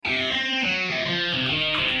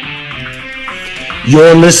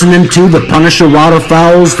You're listening to the Punisher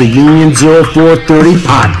Waterfowl's The Union 0430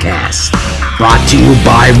 podcast. Brought to you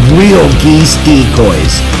by Real Geese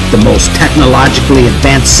Decoys, the most technologically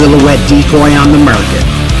advanced silhouette decoy on the market.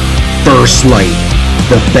 First Light,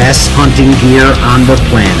 the best hunting gear on the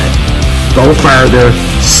planet. Go farther,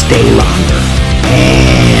 stay longer.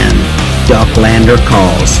 And Ducklander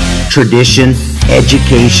Calls, tradition,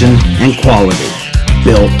 education, and quality.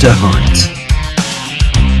 Built to hunt.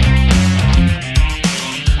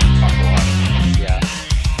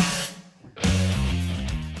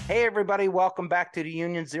 Hey everybody, welcome back to the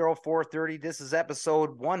Union 0430. This is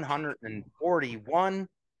episode 141.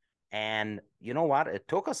 And you know what? It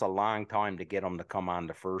took us a long time to get him to come on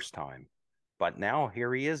the first time. But now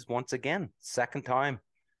here he is once again, second time.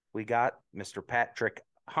 We got Mr. Patrick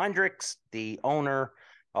Hendricks, the owner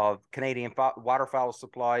of Canadian Waterfowl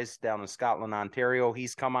Supplies down in Scotland, Ontario.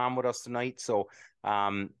 He's come on with us tonight. So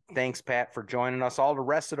thanks, Pat, for joining us. All the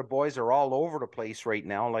rest of the boys are all over the place right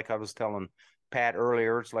now. Like I was telling Pat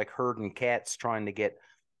earlier, it's like herding cats trying to get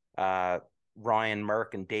Ryan,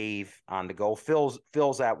 Merck, and Dave on the go.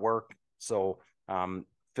 Phil's at work, so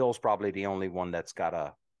Phil's probably the only one that's got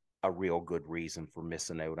a real good reason for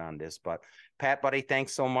missing out on this. But Pat, buddy,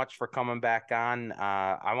 thanks so much for coming back on.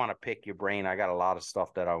 I want to pick your brain. I got a lot of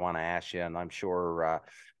stuff that I want to ask you, and I'm sure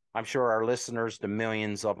our listeners, the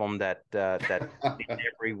millions of them that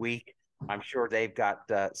every week, I'm sure they've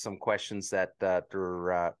got some questions that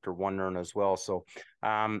they're wondering as well. So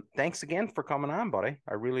thanks again for coming on, buddy.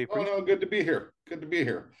 I really appreciate it. Oh, no, good to be here. Good to be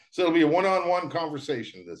here. So it'll be a one-on-one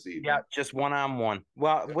conversation this evening. Yeah, just one-on-one.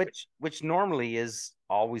 Well, which normally is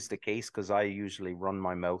always the case because I usually run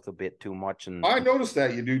my mouth a bit too much. And I noticed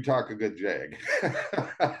that you do talk a good jag.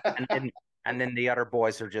 and then the other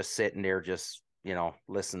boys are just sitting there just,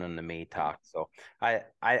 listening to me talk. So I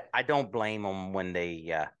don't blame them when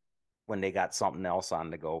they got something else on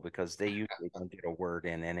the go because they usually don't get a word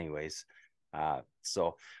in anyways.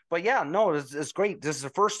 But yeah, no, it's great. This is the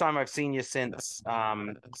first time I've seen you since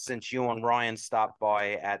you and Ryan stopped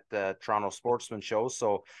by at the Toronto Sportsman Show.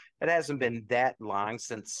 So it hasn't been that long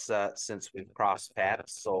since we've crossed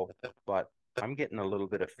paths. So, but I'm getting a little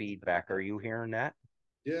bit of feedback. Are you hearing that?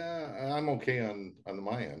 Yeah, I'm okay on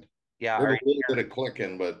my end. Yeah, there's a little bit of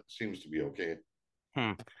clicking, but seems to be okay.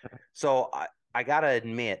 So I gotta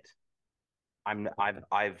admit,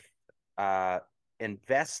 I've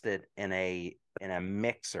invested in a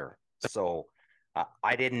mixer. So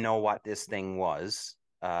I didn't know what this thing was,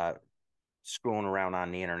 screwing around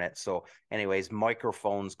on the internet. So anyways,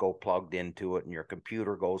 microphones go plugged into it and your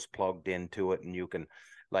computer goes plugged into it and you can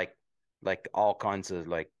like all kinds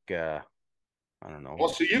of I don't know. Well,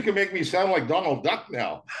 so you can make me sound like Donald Duck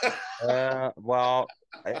now. Well,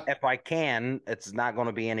 if I can, it's not going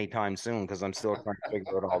to be anytime soon because I'm still trying to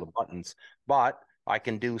figure out all the buttons. But I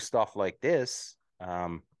can do stuff like this.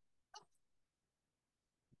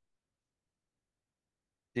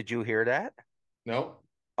 Did you hear that? No.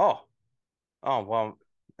 Oh, well,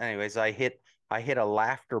 anyways, I hit a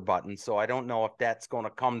laughter button, so I don't know if that's going to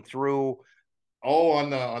come through. Oh, on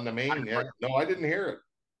the main, yeah. No, I didn't hear it.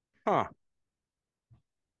 Huh.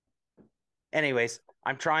 Anyways,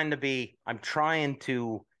 I'm trying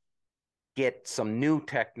to get some new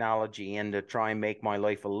technology in to try and make my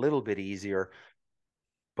life a little bit easier.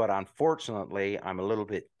 But unfortunately, I'm a little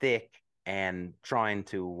bit thick and trying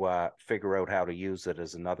to figure out how to use it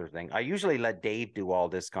is another thing. I usually let Dave do all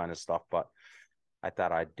this kind of stuff, but I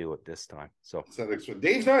thought I'd do it this time. So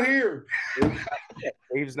Dave's not here.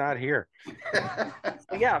 Dave's not here.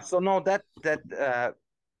 Yeah. So no,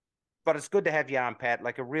 but it's good to have you on, Pat.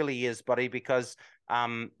 Like it really is, buddy, because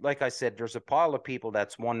like I said, there's a pile of people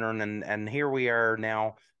that's wondering, and here we are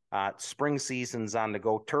now. Spring season's on the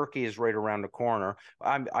go. Turkey is right around the corner.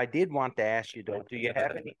 I did want to ask you though, do you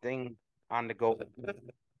have anything on the go?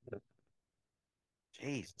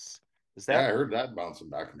 Jesus. Yeah, I heard that bouncing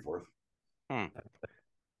back and forth.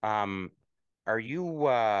 Are you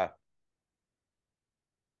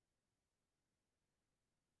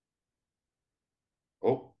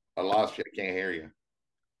Oh, I lost you. I can't hear you.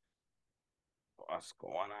 What's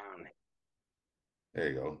going on? There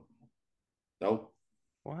you go. Nope.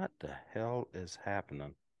 What the hell is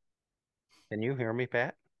happening? Can you hear me,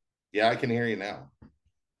 Pat? Yeah, I can hear you now.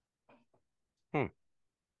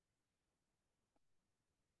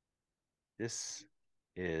 This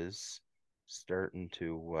is starting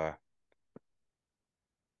to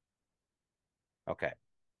okay.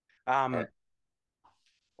 Right.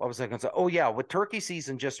 What was I going to say? Oh yeah, with turkey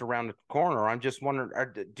season just around the corner, I'm just wondering,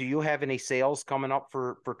 do you have any sales coming up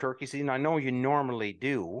for turkey season? I know you normally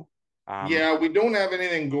do. Yeah, we don't have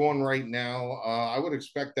anything going right now. I would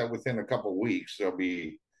expect that within a couple of weeks there'll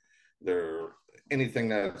be there anything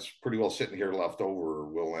that's pretty well sitting here left over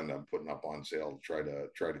we'll end up putting up on sale to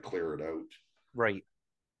try to clear it out. Right.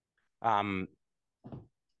 Um,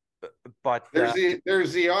 but there's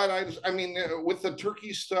the odd items. I mean, with the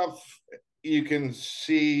turkey stuff, you can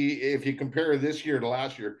see if you compare this year to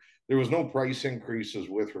last year, there was no price increases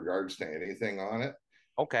with regards to anything on it.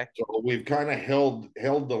 okay. So we've kind of held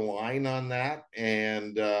the line on that,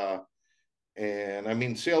 and I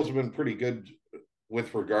mean, sales have been pretty good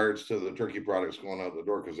with regards to the turkey products going out the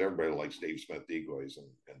door because everybody likes Dave Smith decoys and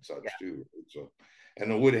Yeah. such too. So, and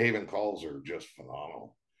the Woodhaven calls are just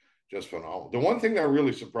phenomenal, just phenomenal. The one thing that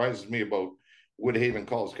really surprises me about Woodhaven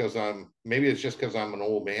calls, because maybe it's just because I'm an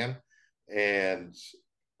old man and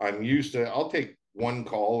I'm used to, I'll take one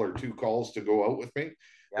call or two calls to go out with me.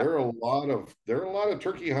 Yeah. There are a lot of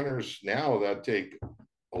turkey hunters now that take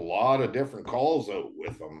a lot of different calls out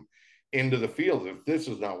with them into the field. If this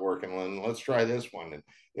is not working, then let's try this one, and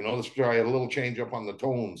let's try a little change up on the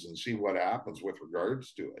tones and see what happens with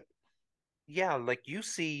regards to it. Yeah, like you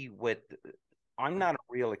see with I'm not a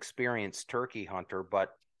real experienced turkey hunter,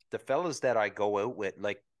 but the fellas that I go out with,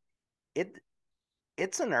 like it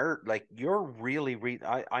it's an art. Like you're really read.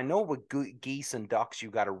 I know with geese and ducks, you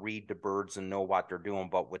got to read the birds and know what they're doing,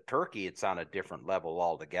 but with turkey, it's on a different level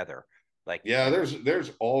altogether. Like, Yeah,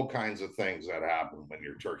 there's all kinds of things that happen when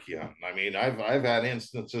you're turkey hunting. I mean, I've had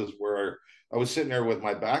instances where I was sitting there with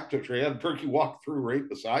my back to a tree, I had a turkey walk through right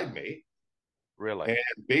beside me. really,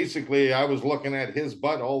 And basically, I was looking at his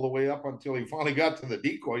butt all the way up until he finally got to the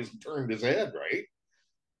decoys and turned his head right.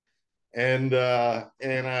 And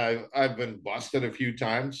I've been busted a few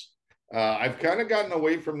times. I've kind of gotten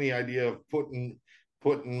away from the idea of putting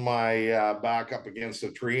my back up against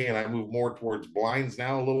a tree, and I move more towards blinds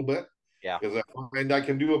now a little bit yeah, because I find I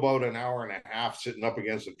can do about an hour and a half sitting up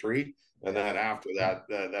against a tree, and yeah. then after that,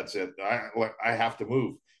 that's it. I have to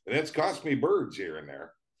move, and it's cost me birds here and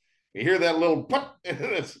there. You hear that little put, and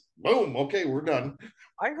it's boom. Okay, we're done.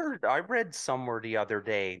 I read somewhere the other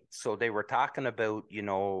day, so they were talking about,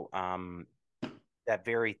 that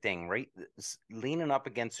very thing, right? Leaning up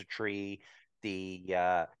against a tree,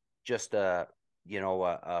 the just a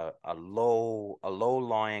low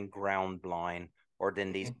lying ground blind, or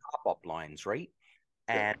then these pop up lines, right?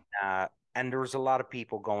 Yeah. And uh, and there was a lot of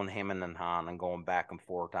people going hemming and hawing and going back and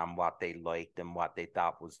forth on what they liked and what they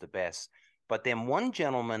thought was the best. But then one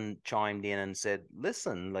gentleman chimed in and said,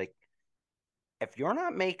 "Listen, like if you're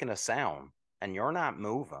not making a sound and you're not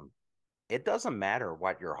moving, it doesn't matter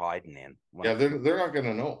what you're hiding in when Yeah, it they're not going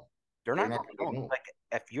to know. they're They're not not going to going to know. know. Like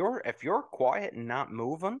if you're quiet and not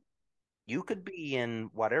moving, you could be in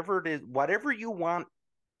whatever it is, whatever you want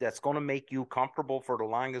that's going to make you comfortable for the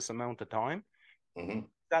longest amount of time. Mm-hmm.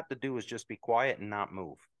 Got to do is just be quiet and not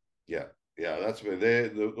move. Yeah, yeah,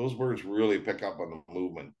 those birds really pick up on the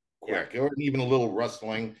movement Yeah, quick, or even a little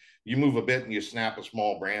rustling. You move a bit and you snap a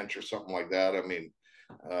small branch or something like that. I mean,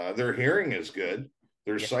 their hearing is good,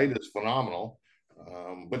 their yeah. sight is phenomenal,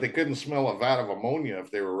 but they couldn't smell a vat of ammonia if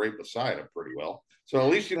they were right beside it pretty well. So at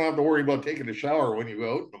least you don't have to worry about taking a shower when you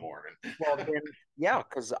go out in the morning. Well, then, yeah,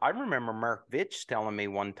 because I remember Mark Vitch telling me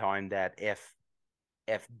one time that if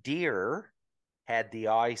deer had the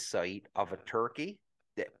eyesight of a turkey,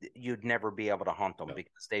 that you'd never be able to hunt them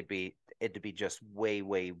because it'd be just way,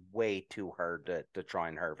 way, way too hard to try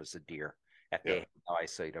and harvest a deer if they Yeah. had the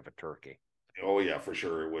eyesight of a turkey. Oh yeah, for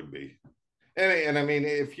sure it would be. And I mean,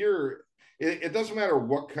 if it doesn't matter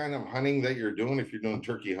what kind of hunting that you're doing. If you're doing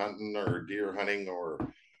turkey hunting or deer hunting or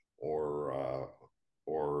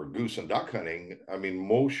or goose and duck hunting, I mean,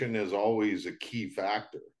 motion is always a key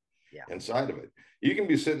factor Yeah, inside of it. You can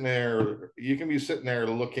be sitting there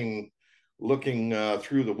looking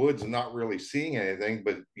through the woods and not really seeing anything,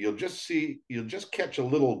 but you'll just catch a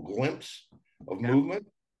little glimpse of yeah, movement,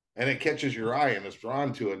 and it catches your eye and it's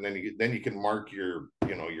drawn to it, and then you can mark your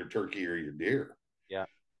turkey or your deer. yeah,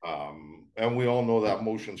 And we all know that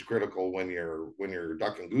motion's critical when you're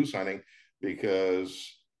duck and goose hunting,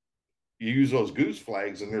 because you use those goose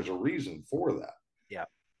flags and there's a reason for that, yeah,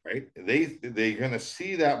 right? They're going to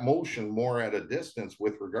see that motion more at a distance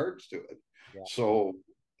with regards to it. yeah, So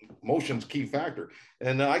motion's key factor.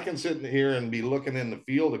 And I can sit here and be looking in the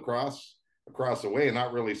field across the way and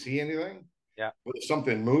not really see anything, yeah, but if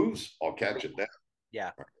something moves, I'll catch it then.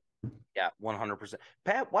 yeah, yeah, 100%.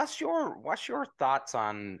 Pat, what's your thoughts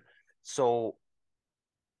on so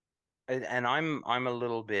and I'm a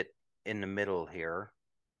little bit in the middle here.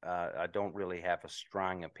 I don't really have a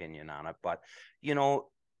strong opinion on it, but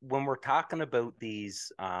when we're talking about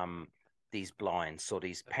these these blinds. So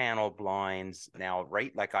these panel blinds now,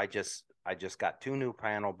 right? Like I just got 2 new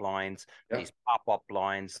panel blinds, Yeah. these pop-up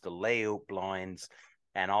blinds, the layout blinds,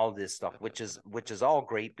 and all this stuff, which is all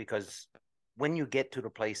great because when you get to the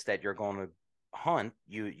place that you're going to hunt,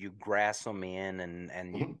 you grass them in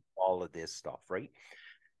and you all of this stuff, right?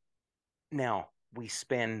 Now we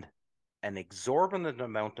spend an exorbitant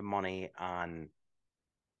amount of money on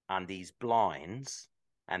these blinds,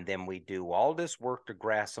 and then we do all this work to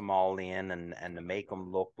grass them all in and to make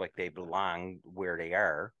them look like they belong where they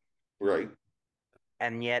are. Right.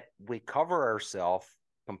 And yet we cover ourselves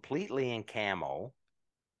completely in camo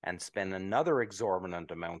and spend another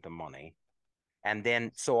exorbitant amount of money. And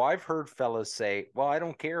then, so I've heard fellas say, "Well, I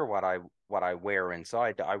don't care what I wear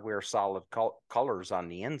inside. I wear solid colors on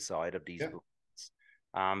the inside of these Yeah.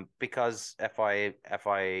 blinds, because if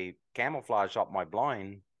I camouflage up my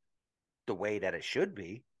blind the way that it should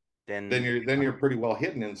be, then then you're pretty well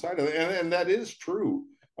hidden inside of it, and that is true.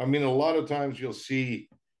 I mean, a lot of times you'll see,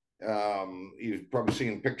 you've probably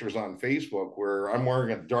seen pictures on Facebook where I'm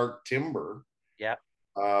wearing a dark timber, yeah,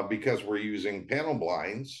 because we're using panel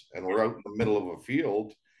blinds and we're out in the middle of a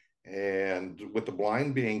field, and with the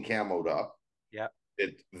blind being camoed up, yeah,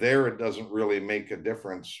 it doesn't really make a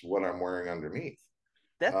difference what I'm wearing underneath.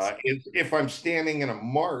 that's If I'm standing in a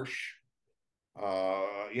marsh,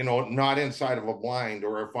 not inside of a blind,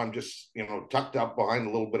 or if I'm just, tucked up behind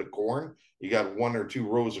a little bit of corn, you got 1 or 2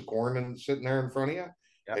 rows of corn sitting there in front of you,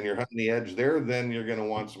 yeah, and you're hunting the edge there, then you're going to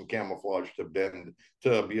want some camouflage to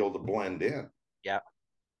be able to blend in. yeah.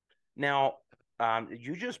 Now,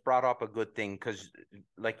 you just brought up a good thing because,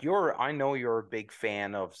 like, I know you're a big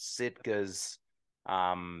fan of Sitka's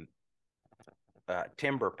um,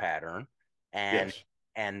 timber pattern, and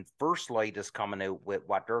Yes. First Light is coming out with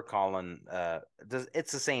what they're calling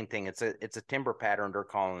it's the same thing. It's a timber pattern. They're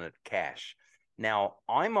calling it cash. Now,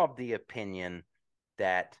 I'm of the opinion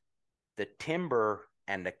that the timber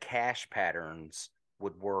and the cash patterns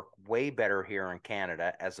would work way better here in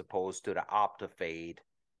Canada as opposed to the Optifade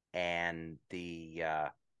and the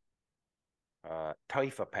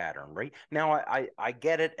Taifa pattern, right? Now I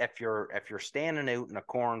get it if you're standing out in a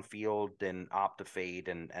cornfield, then Optifade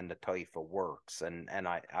and the Taifa works, and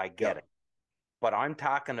I Yeah. get it. But I'm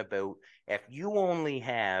talking about if you only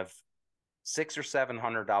have $600 or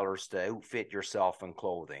 $700 to outfit yourself in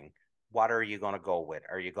clothing, what are you going to go with?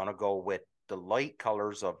 Are you going to go with the light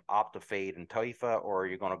colors of Optifade and Taifa, or are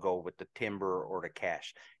you going to go with the timber or the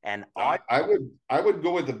cash? And I would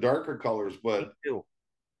go with the darker colors, me but too.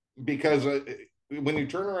 because when you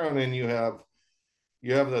turn around and you have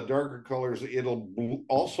the darker colors, it'll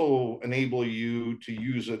also enable you to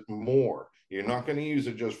use it more. You're not going to use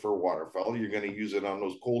it just for waterfowl. You're going to use it on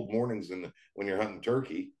those cold mornings when you're hunting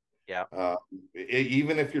turkey. Yeah.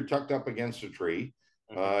 Even if you're tucked up against a tree,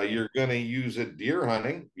 you're going to use it deer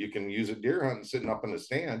hunting. You can use it deer hunting sitting up in the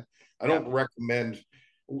stand. I Yeah. don't recommend.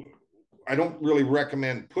 I don't really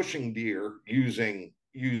recommend pushing deer using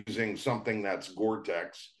something that's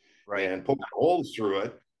Gore-Tex Right. and poking holes through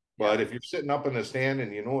it. Yeah. But if you're sitting up in the stand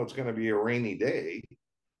and you know it's going to be a rainy day,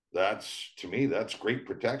 to me, that's great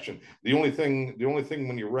protection. The only thing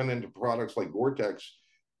when you run into products like Gore-Tex,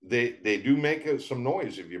 they do make some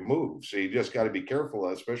noise if you move. So you just got to be careful,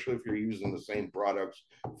 especially if you're using the same products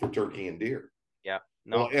for turkey and deer. Yeah.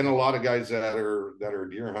 Well, No. and a lot of guys that are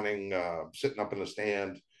deer hunting, sitting up in the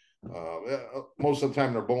stand, most of the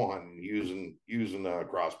time they're bow hunting using a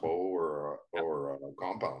crossbow Yeah. or a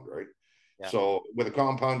compound, right? Yeah. So with a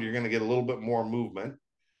compound, you're going to get a little bit more movement.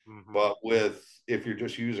 Mm-hmm. But if you're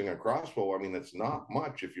just using a crossbow, I mean, it's not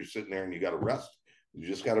much. If you're sitting there and you got to rest, you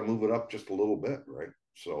just got to move it up just a little bit, right?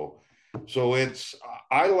 So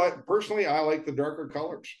I like the darker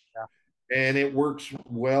colors, Yeah. and it works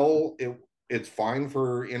well. It's fine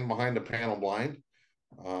for in behind a panel blind.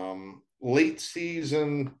 Late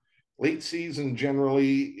season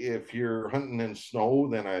generally, if you're hunting in snow,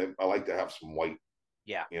 then I like to have some white,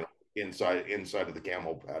 Yeah. inside of the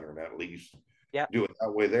camo pattern at least. Yeah. Do it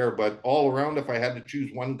that way there. But all around, if I had to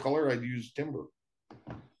choose one color, I'd use timber.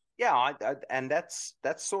 Yeah, and that's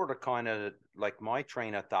sort of kind of like my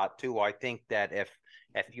train of thought too. I think that if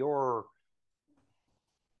you're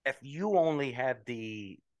if you only have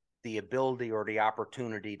the ability or the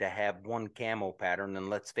opportunity to have one camo pattern, and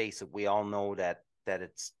let's face it, we all know that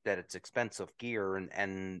it's expensive gear,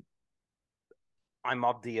 and I'm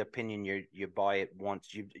of the opinion you buy it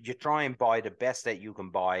once, you try and buy the best that you can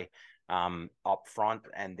buy up front,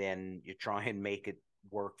 and then you try and make it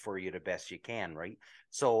work for you the best you can, right?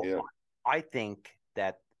 So Yeah. I think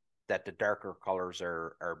that the darker colors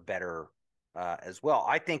are better as well.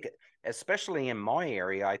 I think, especially in my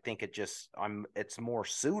area, I think it's more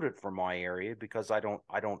suited for my area because I don't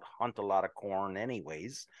hunt a lot of corn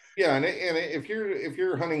anyways. Yeah, and if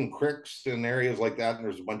you're hunting cricks in areas like that, and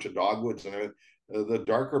there's a bunch of dogwoods in it, the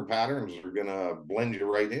darker patterns are gonna blend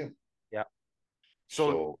you right in. Yeah.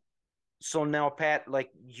 So So so now, Pat,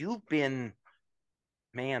 like you've been,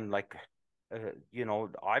 man, like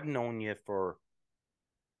I've known you for,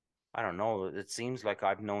 I don't know, it seems like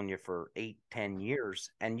I've known you for 8, 10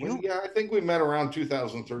 years, and well, you yeah, I think we met around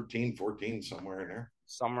 2013, 14, somewhere in there.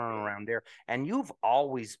 somewhere around there, and you've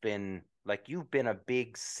always been like you've been a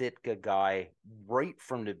big Sitka guy right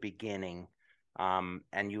from the beginning.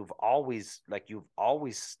 And you've always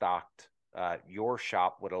stocked your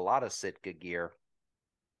shop with a lot of Sitka gear.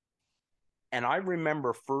 And I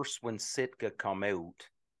remember first when Sitka come out,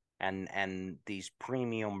 and these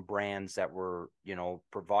premium brands that were,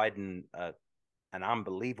 providing an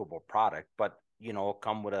unbelievable product, but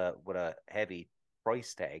come with a heavy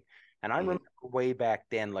price tag. And I Mhm. remember way back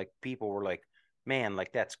then, like people were like, "Man,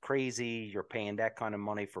 like that's crazy. You're paying that kind of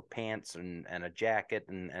money for pants and a jacket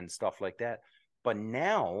and stuff like that." But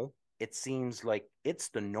now it seems like it's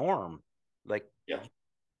the norm. Like Yeah,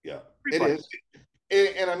 yeah, it everybody, is.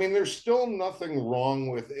 And I mean, there's still nothing wrong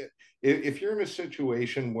with it. If you're in a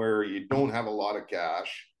situation where you don't have a lot of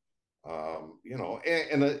cash,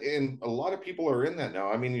 and a lot of people are in that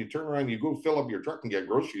now. I mean, you turn around, you go fill up your truck and get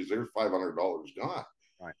groceries, there's $500 gone.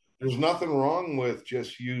 right? There's nothing wrong with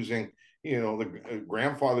just using, the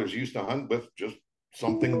grandfathers used to hunt with just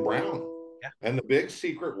something brown. Yeah, And the big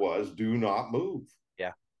secret was do not move.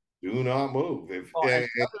 yeah. Do not move. If Well,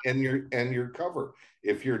 and your cover.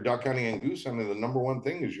 If you're duck hunting and goose hunting, the number one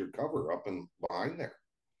thing is your cover up and behind there.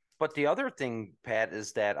 but the other thing, Pat,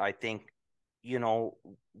 is that I think, you know,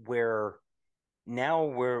 where now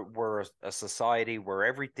we're a society where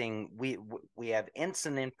everything we have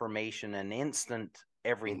instant information and instant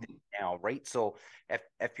everything Mhm. now, right? So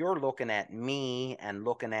if you're looking at me and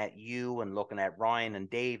looking at you and looking at Ryan and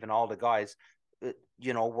Dave and all the guys,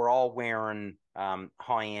 we're all wearing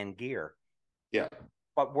high end gear, Yeah.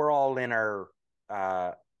 but we're all in our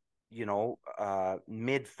uh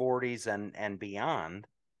mid 40s and beyond.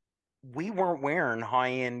 We weren't wearing high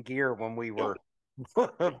end gear when we No.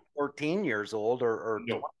 were 14 years old or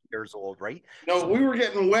No. 20 years old, right? No, So, we were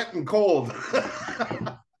getting wet and cold.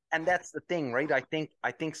 and that's the thing, right? I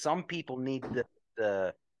think some people need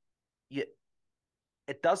the you,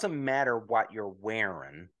 it doesn't matter what you're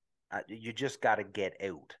wearing. You just got to get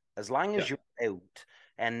out. As long Yeah. as you're out,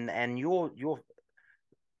 and you'll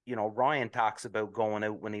Ryan talks about going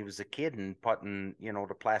out when he was a kid and putting,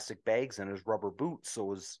 the plastic bags in his rubber boots.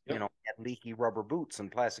 So his, Yep. he had leaky rubber boots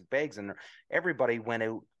and plastic bags, and everybody went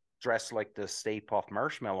out dressed like the Stay Puft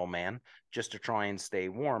Marshmallow Man just to try and stay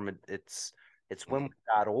warm. It's when we Mhm.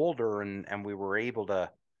 got older and we were able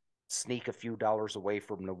to sneak a few dollars away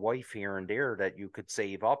from the wife here and there that you could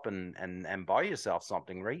save up and buy yourself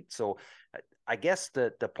something, right? So I guess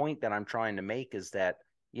the point that I'm trying to make is that,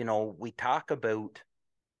 we talk about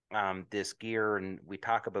this gear and we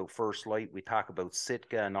talk about First Light, we talk about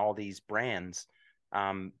Sitka and all these brands.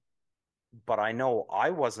 Um, but I know I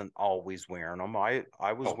wasn't always wearing them. I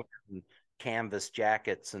was No. wearing canvas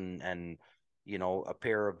jackets and a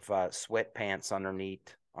pair of sweatpants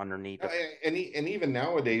underneath. And even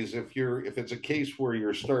nowadays, if it's a case where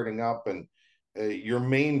you're starting up and your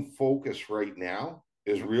main focus right now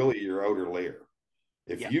is really your outer layer.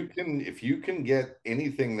 If Yeah, you can get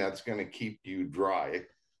anything that's going to keep you dry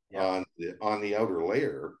yeah, on the outer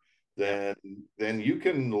layer, yeah, then you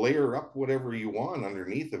can layer up whatever you want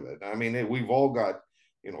underneath of it. I mean, we've all got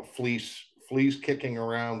fleece kicking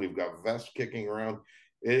around. We've got vests kicking around.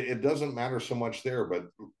 It doesn't matter so much there,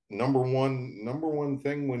 but number one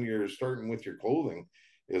thing when you're starting with your clothing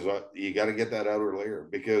is you got to get that outer layer,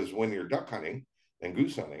 because when you're duck hunting and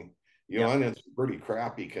goose hunting, you yeah, hunt in some pretty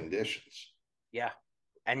crappy conditions, yeah.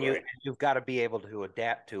 And right? you've got to be able to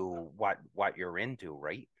adapt to what you're into,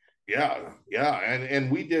 right? Yeah, yeah,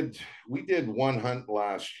 and we did one hunt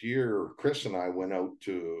last year. Chris and I went out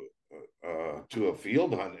to a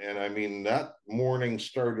field hunt, and I mean that morning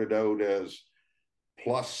started out as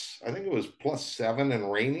I think it was +7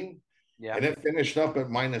 and raining, Yeah. and it finished up at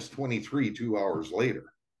 -23 2 hours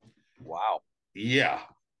later. Wow. Yeah,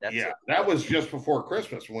 That's yeah, a that was just before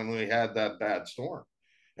Christmas when we had that bad storm,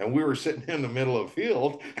 and we were sitting in the middle of the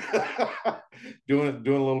field doing a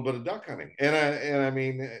little bit of duck hunting. And I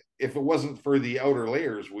mean, if it wasn't for the outer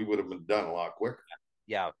layers, we would have been done a lot quicker.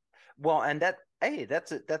 Yeah. Well, and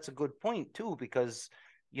that's a good point too, because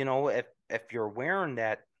if you're wearing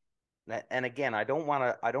that, and again, I don't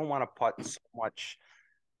want to put so much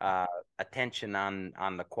attention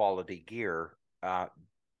on the quality gear.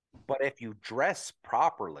 But if you dress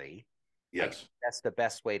properly, I guess Yes. that's the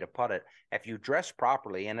best way to put it. If you dress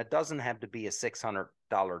properly, and it doesn't have to be a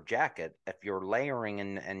 $600 jacket, if you're layering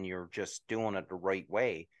and you're just doing it the right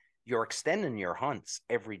way, you're extending your hunts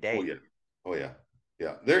every Oh day. yeah. Oh yeah.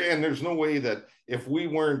 Yeah. There's no way that if we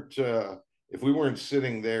weren't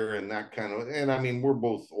sitting there in that kind of, and I mean we're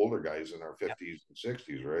both older guys in our Yep. 50s and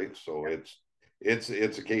 60s, right? So Yep. it's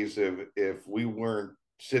a case of if we weren't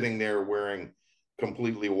sitting there wearing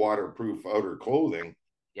completely waterproof outer clothing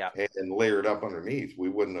Yeah. and layered up underneath, Yeah. we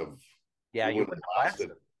You wouldn't wouldn't have last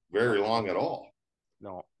lasted it. No, very long at all.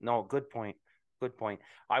 no, no. Good point. Good point.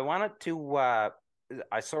 I wanted to,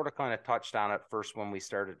 I sort of kind of touched on it first when we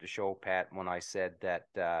started the show, Pat, when I said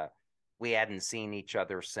that we hadn't seen each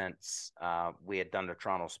other since we had done the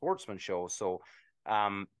Toronto Sportsman Show. So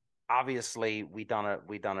um, obviously we done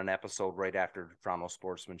an episode right after the Toronto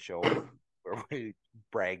Sportsman Show where we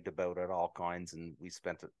bragged about it all kinds, and we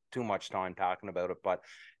spent too much time talking about it. But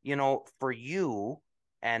for you,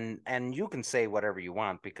 and you can say whatever you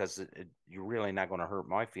want because you're really not going to hurt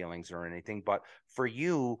my feelings or anything. But for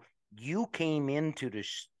you, you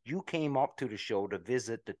you came up to the show to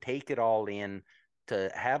visit, to take it all in, to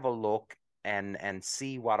have a look and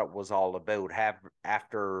see what it was all about. Have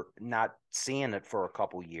After not seeing it for a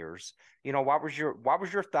couple years, what was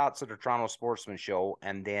your thoughts of the Toronto Sportsman Show,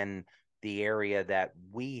 and then the area that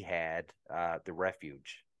we had, the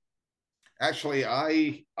refuge? Actually,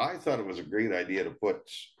 I thought it was a great idea to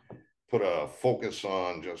put a focus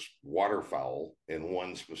on just waterfowl in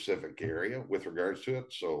one specific area with regards to it.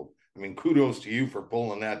 So, I mean, kudos to you for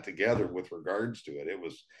pulling that together with regards to it.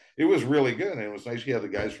 It was really good, and it was nice you had the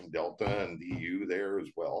guys from Delta and DU there as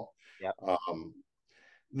well. Yeah. Um,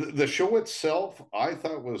 the show itself, I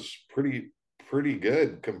thought was pretty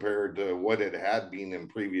good compared to what it had been in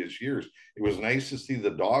previous years. It was nice to see the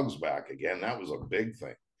dogs back again. That was a big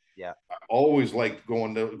thing. Yeah. Always liked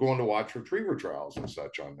going to watch retriever trials and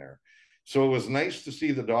such on there. So it was nice to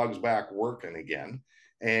see the dogs back working again.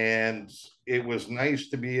 And it was nice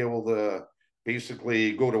to be able to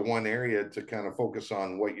basically go to one area to kind of focus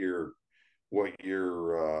on what you're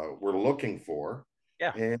we're looking for.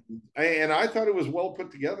 Yeah. And I thought it was well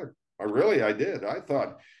put together. I did. I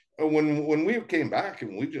thought when we came back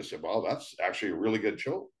and we just said, well, that's actually a really good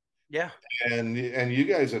show. Yeah. And you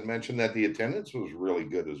guys had mentioned that the attendance was really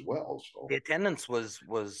good as well. So The attendance was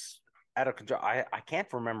out of control. I can't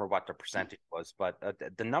remember what the percentage was, but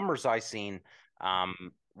the numbers I seen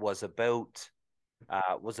was about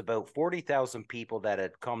 40,000 people that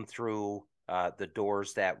had come through the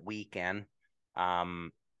doors that weekend.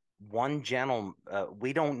 Um, One gentleman,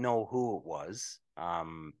 we don't know who it was,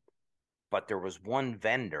 but there was one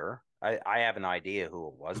vendor. I have an idea who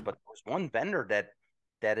it was, but there was one vendor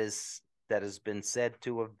that is that has been said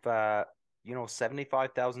to have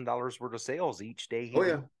 $75,000 worth of sales each day he oh was.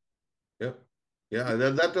 yeah, yeah, yeah.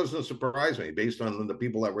 That doesn't surprise me based on the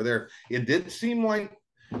people that were there. It did seem like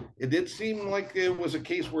it was a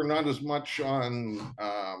case where not as much on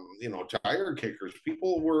tire kickers.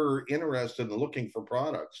 People were interested in looking for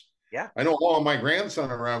products. Yeah. I know all of my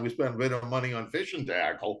grandson around. We spent a bit of money on fishing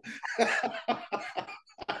tackle.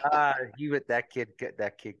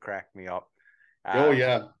 That kid cracked me up. Oh Uh,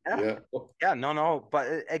 yeah, yeah, yeah. yeah, no, no,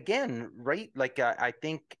 but again, right? Like I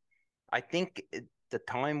think the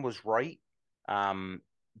time was right. Um,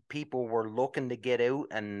 People were looking to get out,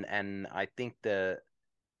 and I think the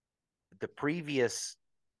previous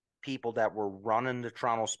people that were running the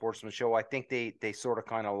Toronto Sportsman Show, I think they sort of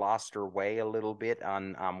kind of lost their way a little bit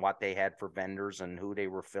on what they had for vendors and who they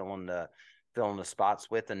were filling the spots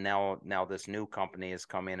with, and now this new company has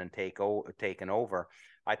come in and taken over.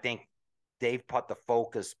 I think they've put the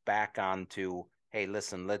focus back onto, hey,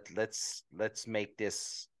 listen, let's make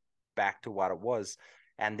this back to what it was.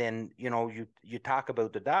 And then you talk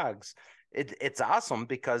about the dogs. It's awesome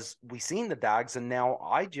because we seen the dogs, and now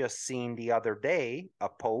I just seen the other day a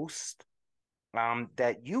post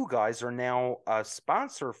that you guys are now a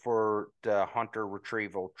sponsor for the hunter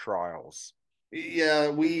retrieval trials. Yeah,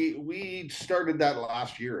 we started that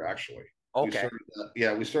last year actually. Okay.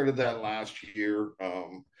 We started that last year.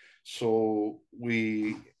 So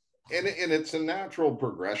we and it's a natural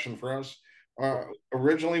progression for us.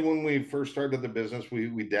 Originally, when we first started the business,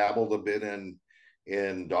 we dabbled a bit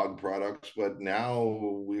in dog products, but now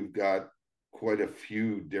we've got quite a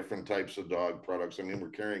few different types of dog products. I mean, we're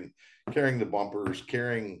carrying the bumpers,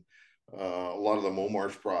 carrying a lot of the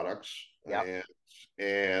Momarsh products, Yeah.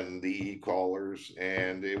 and the e-collars,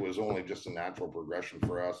 and it was only just a natural progression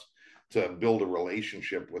for us to build a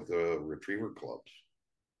relationship with the retriever clubs.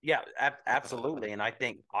 Yeah, absolutely. And I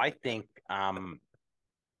think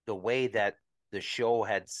the way that the show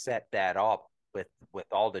had set that up with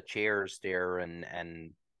all the chairs there,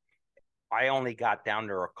 and I only got down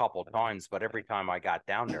there a couple times, but every time I got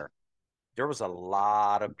down there was a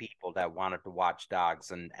lot of people that wanted to watch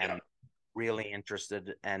dogs and really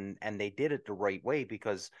interested, and they did it the right way,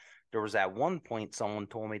 because there was at one point someone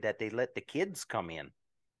told me that they let the kids come in,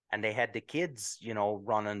 and they had the kids,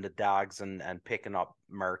 running the dogs and picking up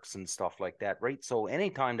marks and stuff like that, right? So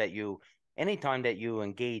anytime that you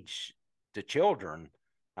engage the children,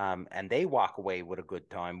 and they walk away with a good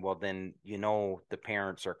time, well, then the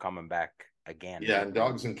parents are coming back again. Yeah, and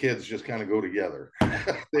dogs and kids just kind of go together.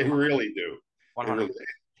 They really do. They 100. really,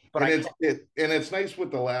 But and I it's can't. and it's nice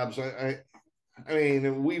with the labs. I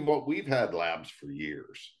mean, we've had labs for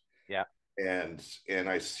years, Yeah. and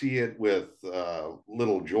I see it with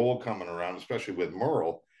little Joel coming around, especially with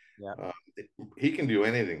Merle. Yeah. Uh, he can do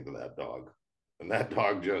anything to that dog, and that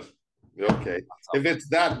dog just okay. If it's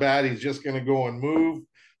that bad, he's just going to go and move.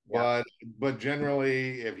 Yeah. But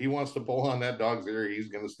generally, if he wants to pull on that dog's ear, he's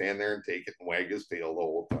going to stand there and take it and wag his tail the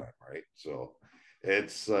whole time, right? So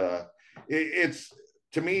it's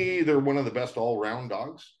to me, they're one of the best all round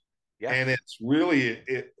dogs, Yeah. and it's really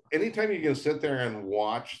it. Anytime you can sit there and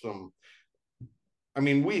watch them, I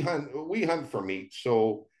mean, we hunt for meat,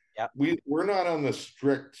 so Yeah. we're not on the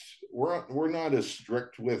strict. We're not as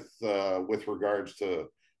strict with regards to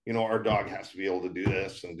our dog has to be able to do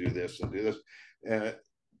this and do this and do this. Uh,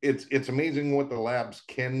 it's amazing what the labs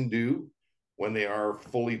can do when they are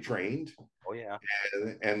fully trained, Oh yeah.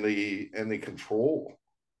 and the control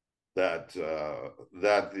that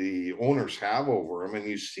the owners have over them, and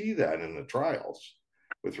you see that in the trials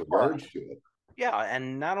with Well, regards to it. yeah,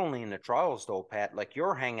 and not only in the trials though, Pat, like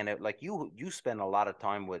you're hanging out, like you spend a lot of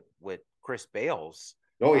time with Chris Bales.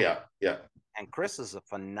 Oh um, yeah, yeah. and Chris is a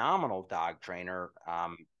phenomenal dog trainer.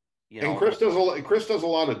 You And know, Chris does a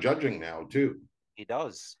lot of judging now too. he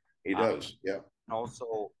does. He does. Yeah.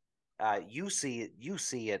 Also, you see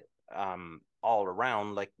it all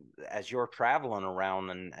around, like as you're traveling around,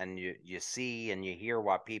 and you see and you hear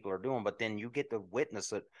what people are doing, but then you get to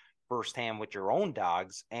witness it firsthand with your own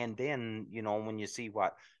dogs, and then when you see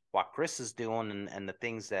what Chris is doing, and the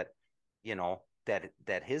things that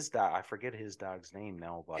his dog, I forget his dog's name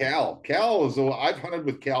now, but Cal is. I've hunted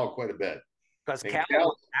with Cal quite a bit, because and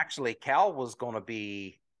Cal. Cal was going to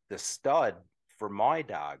be the stud for my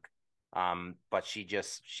dog. But she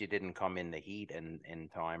didn't come in the heat in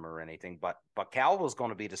time or anything. But Cal was going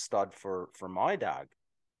to be the stud for my dog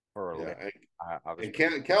for a Yeah, little. I was.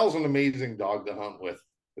 and Cal's an amazing dog to hunt with.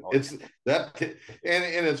 Oh yeah. It's that,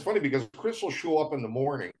 and it's funny because Chris will show up in the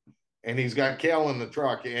morning, and he's got Cal in the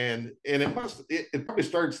truck, and it probably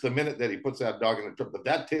starts the minute that he puts that dog in the truck, but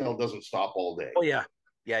that tail doesn't stop all day. Oh yeah.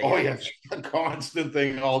 Yeah, Oh yeah. yeah, it's a constant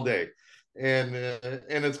thing all day, and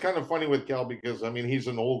it's kind of funny with Cal because I mean he's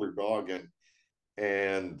an older dog,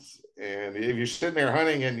 and if you're sitting there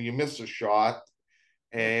hunting and you miss a shot,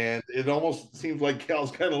 and it almost seems like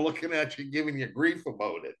Cal's kind of looking at you, giving you grief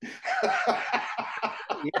about it.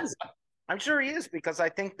 He is. I'm sure he is, because I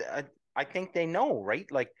think they know, right?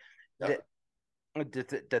 Like Yeah.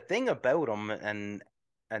 the thing about them, and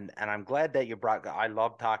I'm glad that you brought. I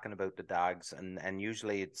love talking about the dogs, and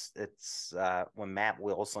usually it's when Matt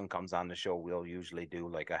Wilson comes on the show, we'll usually do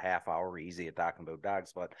like a half hour easy at talking about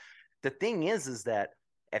dogs. But the thing is that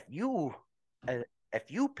if you uh, if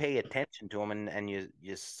you pay attention to him, and you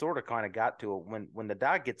sort of kind of got to it when the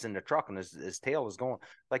dog gets in the truck and his tail is going,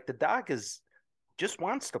 like the dog is just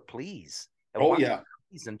wants to please. It Oh wants yeah. to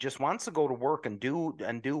please and just wants to go to work and do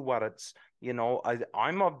what it's.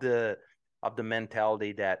 I'm of the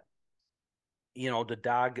mentality that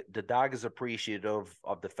the dog is appreciative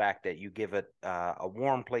of the fact that you give it a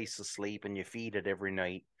warm place to sleep and you feed it every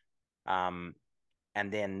night, um and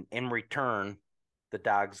then in return the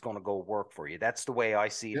dog's going to go work for you. That's the way I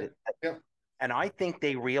see Yeah. it. Yeah. And I think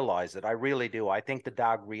they realize it. I really do. I think the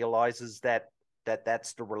dog realizes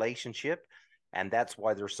that's the relationship, and that's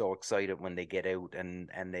why they're so excited when they get out and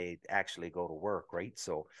they actually go to work, right?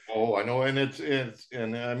 So Oh, I know, and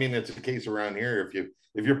and I mean it's a case around here.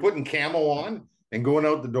 If you're putting camo on and going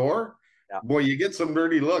out the door, yeah. boy, you get some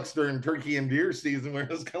dirty looks during turkey and deer season where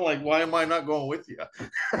it's kind of like, why am I not going with you?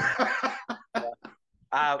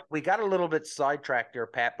 We got a little bit sidetracked there,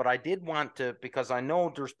 Pat, but I did want to, because I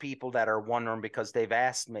know there's people that are wondering, because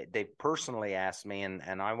they've personally asked me,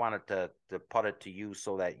 and I wanted to put it to you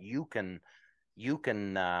so that you can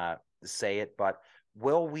say it. But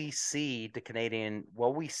will we see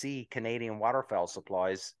Canadian waterfowl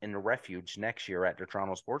supplies in the refuge next year at the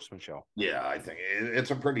Toronto Sportsman Show? Yeah, I think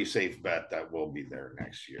it's a pretty safe bet that we'll be there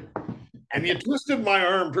next year. And And you twisted my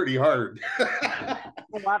arm pretty hard.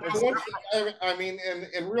 what? I mean,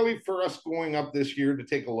 and really for us going up this year to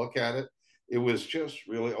take a look at it, it was just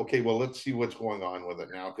really okay. Well, let's see what's going on with it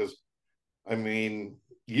now, because I mean,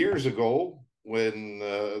 years ago when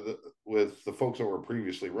with the folks that were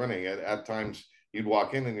previously running it, at times you'd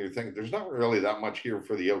walk in and you think there's not really that much here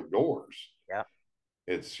for the outdoors. Yeah.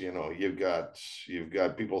 It's you've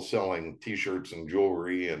got people selling t-shirts and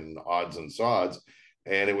jewelry and odds and sods,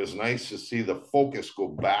 and it was nice to see the focus go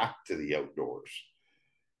back to the outdoors.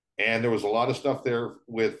 And there was a lot of stuff there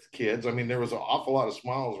with kids. I mean, there was an awful lot of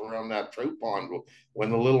smiles around that trout pond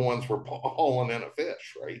when the little ones were hauling in a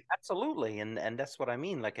fish, right? Absolutely. And that's what I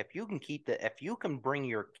mean. Like if you can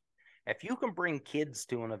bring kids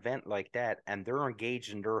to an event like that and they're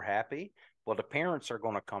engaged and they're happy, well, the parents are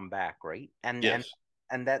going to come back, right? Yes,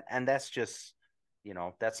 And that's just,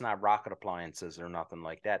 that's not rocket appliances or nothing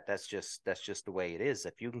like that. That's just the way it is.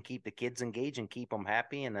 If you can keep the kids engaged and keep them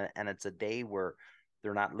happy, and it's a day where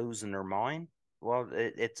they're not losing their mind, well,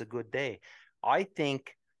 it's a good day. I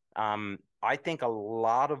think I think a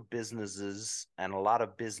lot of businesses and a lot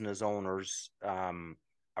of business owners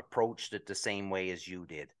approached it the same way as you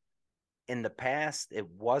did. In the past, it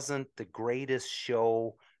wasn't the greatest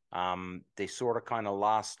show. They sort of kind of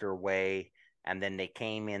lost their way, and then they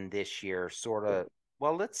came in this year, sort of.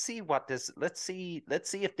 Well, let's see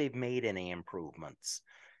if they've made any improvements.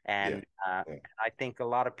 yeah, And yeah. I think a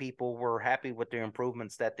lot of people were happy with the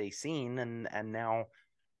improvements that they seen, and now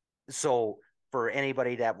so for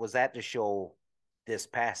anybody that was at the show this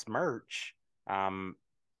past March, um,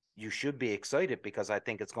 you should be excited because I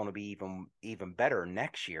think it's going to be even better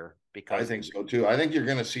next year I because think so too. I think you're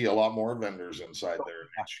going to see a lot more vendors inside there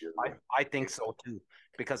yeah, next year, I think so too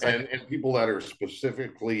because I think and people that are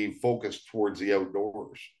specifically focused towards the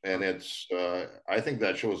outdoors. And it's I think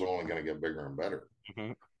that show is only going to get bigger and better.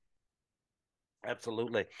 Mhm,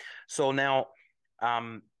 absolutely. So now,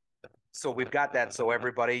 um, so we've got that. So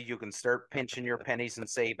everybody, you can start pinching your pennies and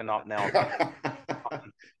saving up now.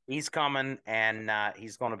 He's coming, and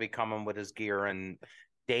he's going to be coming with his gear. And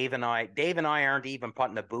Dave and I aren't even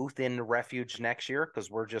putting a booth in the refuge next year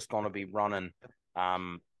because we're just going to be running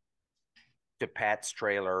um, to Pat's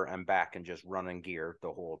trailer and back and just running gear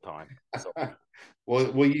the whole time. So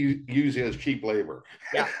Well, you use it as cheap labor.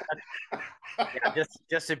 yeah, yeah,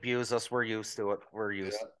 just abuse us. We're used to it. We're Yeah,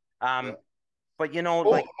 used. yeah. But Oh,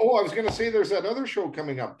 like I was going to say there's that other show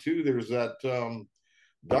coming up too. There's that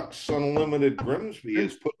Ducks Unlimited Grimsby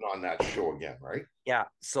is putting on that show again, right? yeah,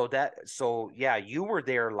 so yeah, you were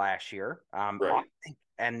there last year. I Right. think,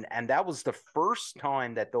 and that was the first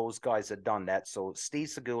time that those guys had done that. So Steve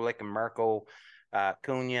Segulik and Marco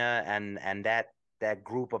Cunha and that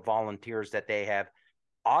group of volunteers that they have.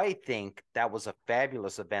 I think that was a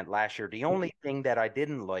fabulous event last year. The only thing that I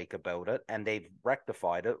didn't like about it, and they've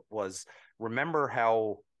rectified it, was remember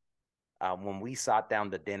how when we sat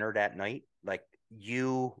down to dinner that night, like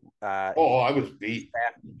you, Oh, I was beat.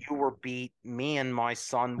 you were beat. Me and my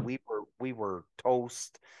son, we were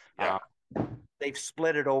toast. Yeah. They've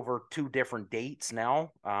split it over two different dates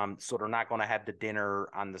now, so they're not going to have the dinner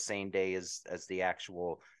on the same day as the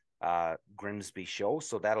actual Grimsby show.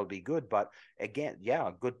 So that'll be good. But again,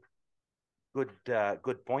 yeah, good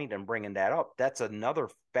point in bringing that up. That's another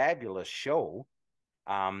fabulous show.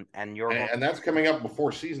 And you're going, And that's coming up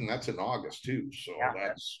before season. That's in August too. So yeah,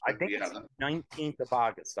 that's I think yeah, it's 19th of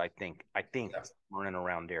August. I think yeah. we're in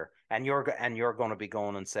around there. And you're going to be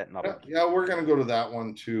going and setting up. Yeah, yeah, we're going to go to that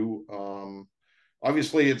one too.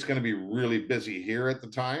 Obviously, it's going to be really busy here at the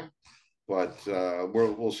time, but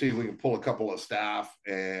we'll see if we can pull a couple of staff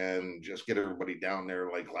and just get everybody down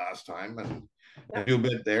there like last time and do a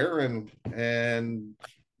bit there and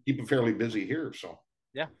keep it fairly busy here. So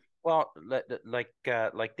Yeah. Well, like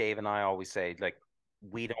Dave and I always say, like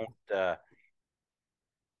we don't uh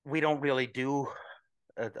we don't really do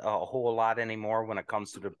a whole lot anymore when it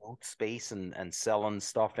comes to the booth space and selling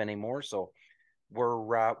stuff anymore. So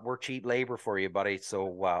we're cheap labor for you, buddy.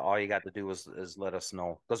 So all you got to do is let us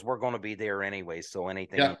know because we're going to be there anyway. So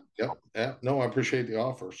anything. yeah, yeah, yeah. No, I appreciate the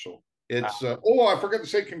offer. So Uh, it's oh, I forgot to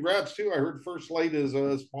say congrats too. I heard First Light is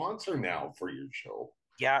a sponsor now for your show.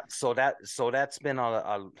 yeah. So that's been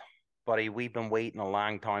a buddy. We've been waiting a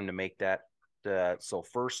long time to make that. So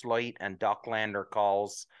First Light and Ducklander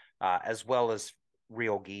calls, as well as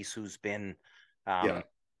Real Geese, who's been Yeah,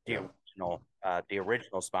 the yeah. the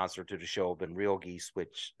original sponsor to the show, been Real Geese,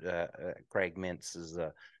 which Craig Mintz is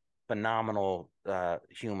a phenomenal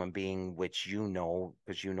human being, which you know,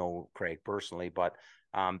 because you know Craig personally. But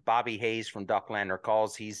Bobby Hayes from Ducklander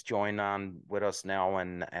Calls, he's joined on with us now,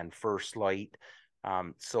 and First Light.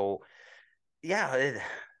 So yeah,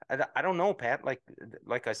 I don't know, Pat.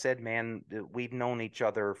 Like I said, man, we've known each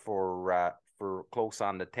other for close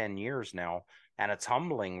on to 10 years now, and it's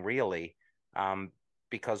humbling, really,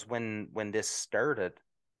 because when this started,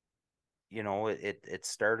 you know, it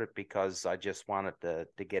started because I just wanted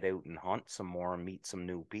to get out and hunt some more and meet some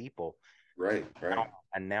new people. Right, right.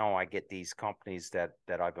 And now I get these companies that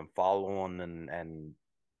I've been following, and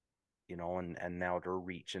you know, and now they're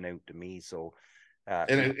reaching out to me. So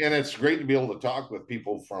And it's great to be able to talk with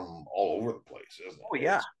people from all over the place, isn't oh it?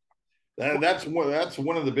 yeah. That's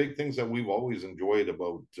one of the big things that we've always enjoyed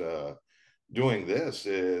about doing this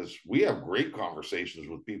is we have great conversations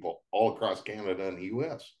with people all across Canada and the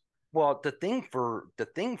US. Well, the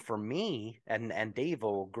thing for me, and Dave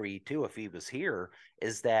will agree too if he was here,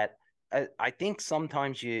 is that I think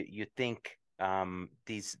sometimes you think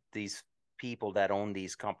these people that own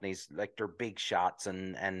these companies, like, they're big shots,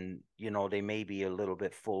 and you know, they may be a little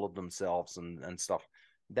bit full of themselves and stuff.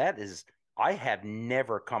 That is, I have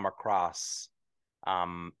never come across,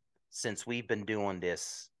 um since we've been doing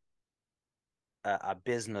this, a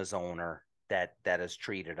business owner that has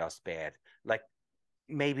treated us bad. Like,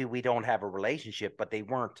 maybe we don't have a relationship, but they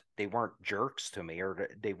weren't jerks to me, or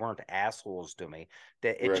they weren't assholes to me.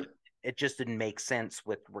 That Right. it just didn't make sense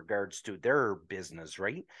with regards to their business,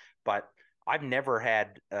 right? But I've never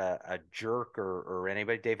had a jerk or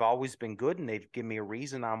anybody. They've always been good, and they've given me a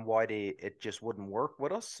reason on why it just wouldn't work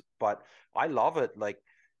with us. But I love it. Like,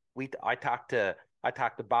 we I talked to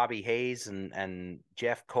Bobby Hayes and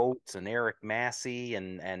Jeff Coates and Eric Massey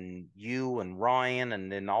and you and Ryan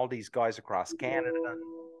and then all these guys across Canada.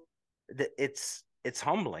 It's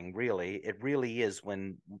humbling, really. It really is,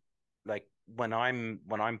 like when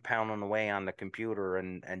I'm pounding away on the computer,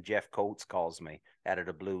 and Jeff Coates calls me out of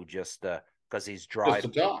the blue, just because he's Just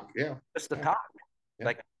driving, to talk. Yeah. just to Yeah. talk, Yeah.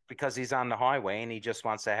 like, because he's on the highway and he just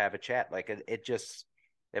wants to have a chat. Like,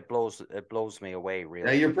 it blows me away, Yeah,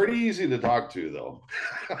 really. you're pretty easy to talk to though.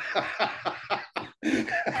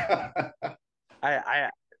 I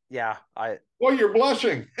yeah, Well, you're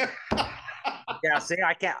blushing. yeah, see,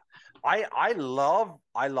 I can't. I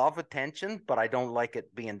love attention, but I don't like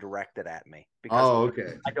it being directed at me, because Oh,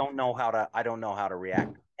 okay. I don't know how to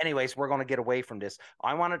react. Anyways, we're going to get away from this.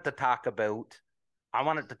 I wanted to talk about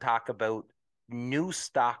new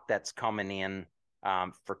stock that's coming in,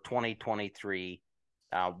 for 2023,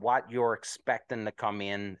 what you're expecting to come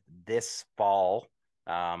in this fall,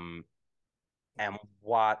 um, and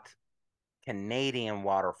what Canadian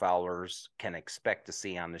waterfowlers can expect to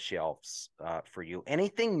see on the shelves, for you.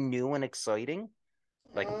 Anything new and exciting?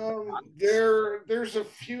 Like, There's a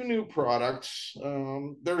few new products.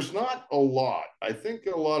 There's not a lot. I think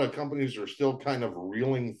a lot of companies are still kind of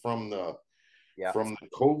reeling yeah. from the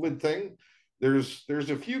COVID thing. There's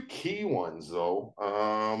a few key ones though.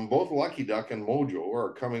 Both Lucky Duck and Mojo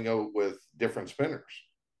are coming out with different spinners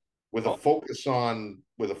with a Oh, focus on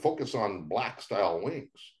black style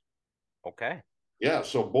wings. okay. Yeah,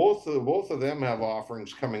 so both of them have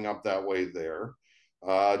offerings coming up that way there.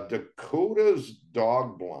 Dakota's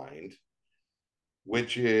Dog Blind,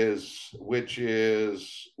 which is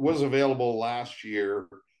was available last year,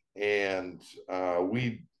 and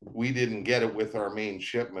we didn't get it with our main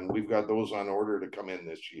shipment. We've got those on order to come in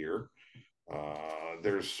this year.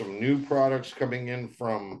 There's some new products coming in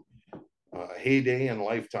from Heyday and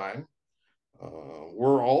Lifetime.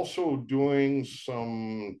 We're also doing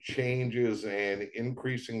some changes and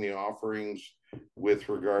increasing the offerings with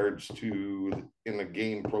regards to in the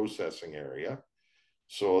game processing area.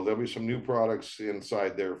 So there'll be some new products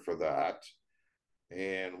inside there for that.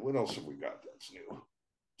 And what else have we got that's new?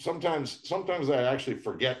 Sometimes I actually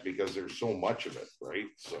forget because there's so much of it, right?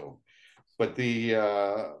 So, but the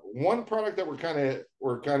one product that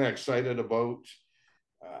we're kind of excited about,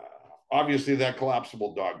 obviously that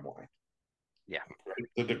collapsible dog blind, Yeah. right?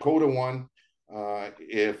 The Dakota one.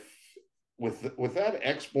 If with that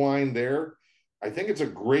X blind there, I think it's a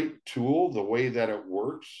great tool the way that it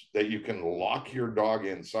works, that you can lock your dog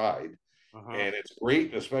inside. Uh-huh. And it's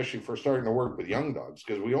great, especially for starting to work with young dogs,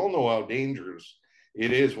 because we all know how dangerous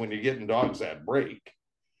it is when you're getting dogs that break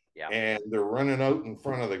Yeah. and they're running out in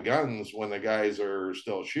front of the guns when the guys are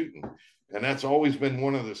still shooting. And that's always been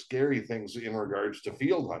one of the scary things in regards to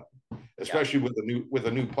field hunting, Yeah. especially with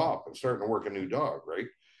a new pup and starting to work a new dog, right?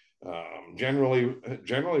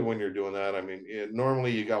 Generally, when you're doing that, I mean,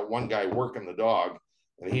 normally you got one guy working the dog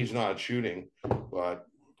and he's not shooting, but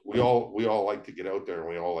we all like to get out there and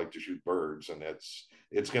we all like to shoot birds, and it's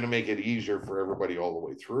going to make it easier for everybody all the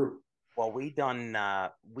way through. Well, we done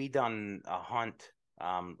a hunt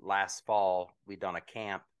last fall. We done a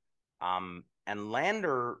camp. And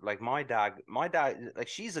Lander, like my dog, like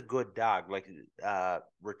she's a good dog, like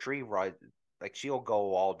retriever, like she'll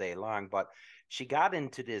go all day long, but she got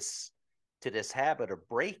into this habit of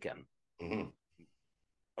breaking. Mm-hmm.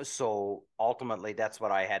 So ultimately that's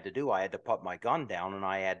what I had to do. I had to put my gun down and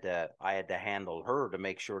I had to handle her to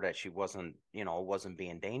make sure that she wasn't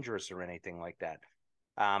being dangerous or anything like that.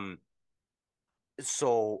 Um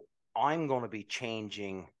so I'm going to be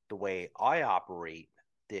changing the way I operate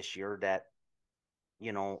this year, that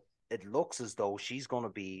it looks as though she's going to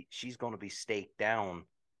be staked down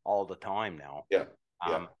all the time now. Yeah,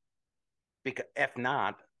 yeah. Um because if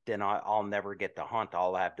not, then I'll never get to hunt.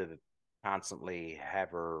 I'll have to constantly have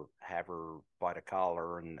her by the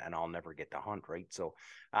collar, and I'll never get to hunt, right? So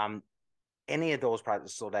any of those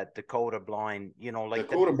projects, so that Dakota blind, like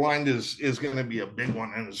Dakota blind is going to be a big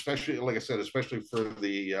one, and especially, like I said, especially for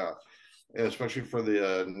the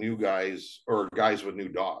new guys or guys with new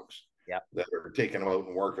dogs yeah. that are taking them out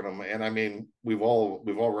and working them. And I mean, we've all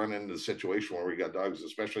run into the situation where we got dogs,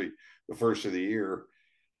 especially the first of the year,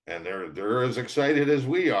 and they're as excited as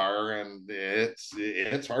we are, and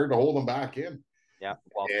it's hard to hold them back in. Yeah,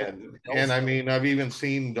 well, And I mean, I've even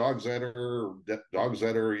seen dogs that are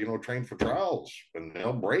trained for trials, and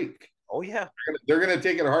they'll break. oh yeah, They're going to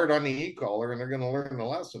take it hard on the e-collar, and they're going to learn the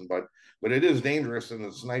lesson. But it is dangerous, and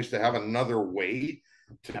it's nice to have another way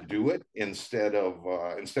to do it instead of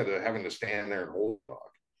having to stand there and hold dog.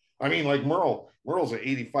 I mean, like Merle's at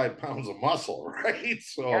 85 pounds of muscle, right?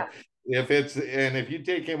 So yeah, if you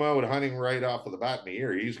take him out hunting right off of the bat in the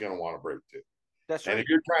ear, he's going to want to break too. that's And right. if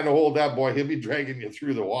you're trying to hold that boy, he'll be dragging you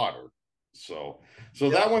through the water. So Yeah.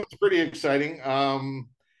 that one's pretty exciting.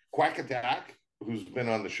 Quack Attack, who's been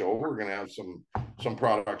on the show, we're going to have some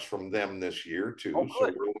products from them this year too. Oh,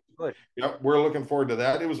 So good, good. we're looking forward to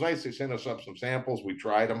that. It was nice. They sent us up some samples. We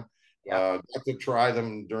tried them. Yeah, Got to try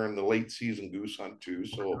them during the late season goose hunt too.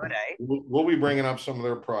 So good, eh? we'll be bringing up some of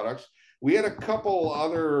their products. We had a couple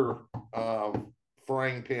other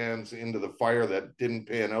frying pans into the fire that didn't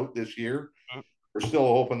pan out this year. Mm. We're still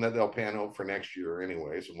hoping that they'll pan out for next year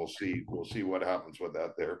anyways, and we'll see what happens with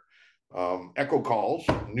that there. Echo calls,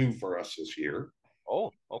 new for us this year.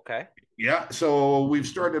 Oh, okay. Yeah, so we've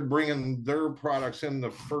started bringing their products in. The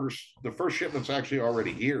first shipment's actually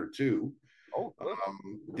already here too. Oh, good.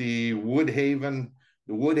 The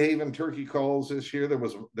Woodhaven turkey calls this year. There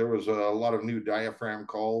was a lot of new diaphragm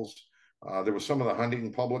calls. There was some of the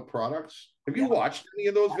hunting public products. Have you Yeah. watched any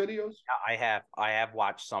of those videos? I have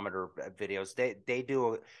watched some of their videos.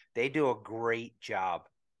 They do a great job.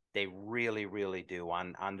 They really, really do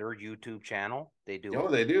on their YouTube channel. They do Oh,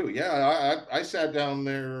 they do. Yeah, I sat down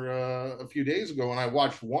there a few days ago and I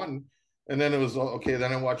watched one, and then it was okay.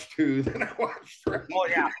 Then I watched two. Then I watched three. Oh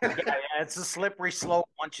yeah, yeah. It's a slippery slope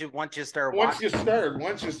once you start once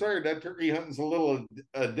watching. you start, that turkey hunting's a little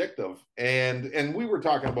addictive. And we were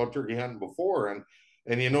talking about turkey hunting before,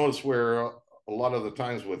 and you notice where a lot of the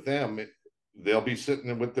times with them, they'll be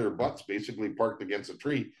sitting with their butts basically parked against a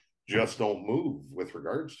tree, just don't move with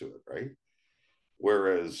regards to it, right?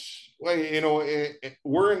 Whereas, well,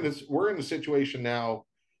 we're in the situation now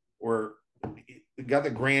where we got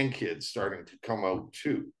the grandkids starting to come out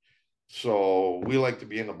too. So we like to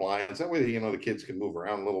be in the blinds. That way, the kids can move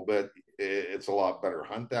around a little bit. It's a lot better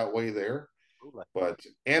hunt that way there. But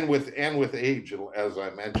and with age, as I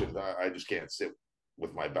mentioned, I just can't sit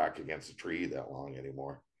with my back against a tree that long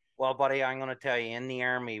anymore. Well, buddy, I'm going to tell you, in the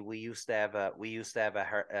army, we used to have a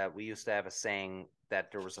saying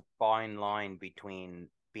that there was a fine line between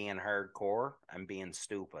being hardcore and being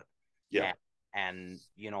stupid. Yeah, And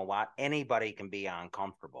you know what? Anybody can be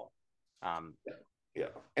uncomfortable. Um, yeah,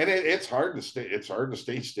 and it's hard to stay. It's hard to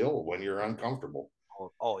stay still when you're uncomfortable.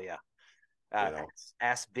 oh yeah. You know,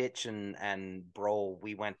 Ask Bitch and Bro,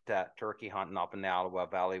 we went turkey hunting up in the Ottawa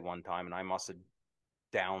Valley one time, and I must have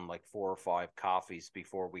down like 4 or 5 coffees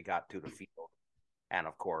before we got to the field. And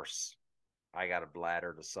of course, I got a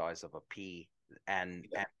bladder the size of a pea, and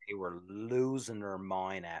they were losing their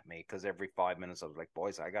mind at me because every 5 minutes I was like,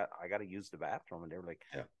 "Boys, I got to use the bathroom," and they were like,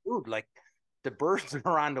 yeah. "Dude, like the birds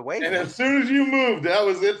are on the way." And as soon as you moved, that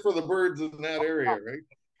was it for the birds in that area, right?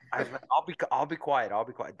 I was like, I'll be quiet. I'll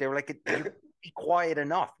be quiet. They were like, you be quiet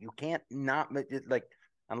enough. You can't not like,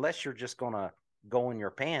 unless you're just gonna go in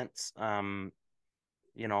your pants.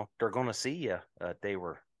 They're gonna see you. They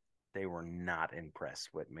were not impressed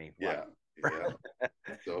with me. Yeah, yeah.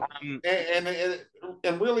 So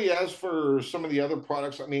and really, as for some of the other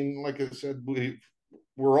products, I mean, like I said,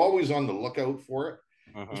 we're always on the lookout for it.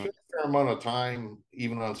 I Mm-hmm. spent a fair amount of time,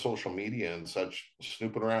 even on social media and such,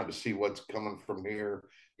 snooping around to see what's coming from here,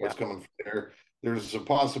 Yeah. what's coming from there. There's a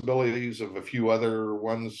possibilities of a few other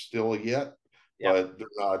ones still yet, Yeah.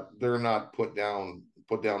 but they're not put down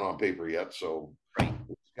on paper yet. So Right.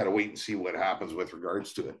 got to wait and see what happens with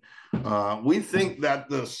regards to it. We think that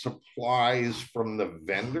the supplies from the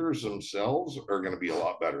vendors themselves are going to be a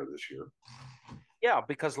lot better this year. Yeah,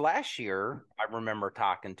 because last year I remember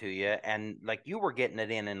talking to you, and like you were getting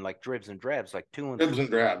it in like dribs and drabs, like 2 and 3. Dribs and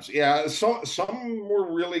drabs. Yeah, so some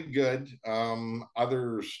were really good.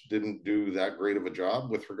 Others didn't do that great of a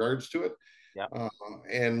job with regards to it. Yeah. Uh,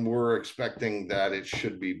 and we're expecting that it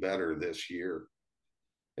should be better this year.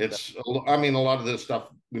 I mean, a lot of this stuff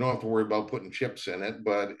we don't have to worry about putting chips in it,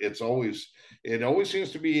 but it always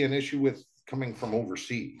seems to be an issue with coming from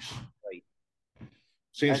overseas. Right.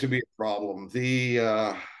 Seems And to be a problem.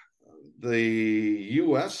 The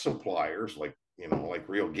U.S. suppliers, like like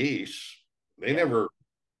Real Geese, they yeah. never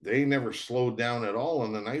they never slowed down at all.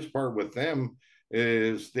 And the nice part with them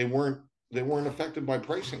is they weren't affected by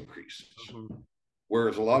price increases. Mm-hmm.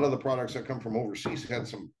 Whereas a lot of the products that come from overseas had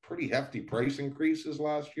some pretty hefty price increases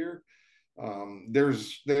last year.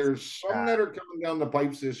 There's some that are coming down the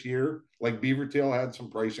pipes this year, like Beaver Tail had some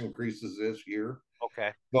price increases this year.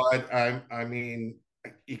 Okay. But I mean,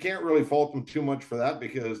 you can't really fault them too much for that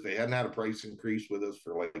because they hadn't had a price increase with us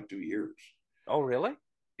for like 2 years. Oh, really?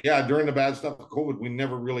 Yeah, during the bad stuff of COVID, we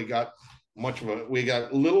never really got much of we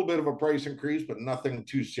got a little bit of a price increase, but nothing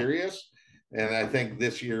too serious. And I think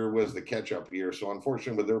this year was the catch up year. So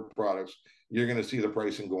unfortunately, with their products, you're going to see the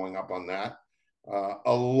pricing going up on that.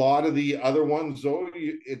 A lot of the other ones, though,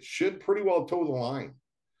 it should pretty well toe the line.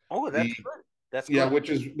 Oh, The that's good. That's Yeah, good.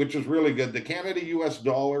 which is really good. The Canada US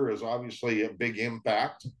dollar is obviously a big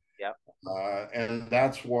impact. Yeah. And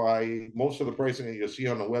that's why most of the pricing that you see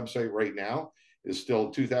on the website right now is still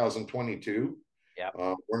 2022. Yeah.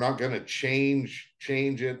 We're not going to change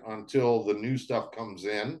it until the new stuff comes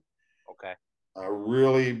in. Okay.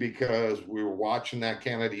 Really, because we were watching that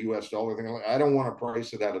Canada US dollar thing. I don't want to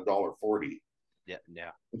price it at $1.40, Yeah.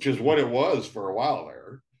 Yeah. which is what it was for a while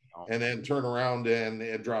there. Oh. And then turn around and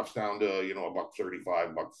it drops down to $1.35,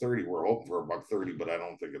 $1.30. We're hoping for $1.30, but I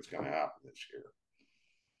don't think it's going to happen this year.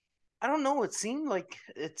 I don't know. It seemed like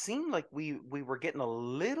we were getting a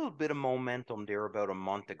little bit of momentum there about a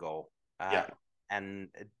month ago, Yeah, and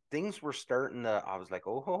things were starting to. I was like,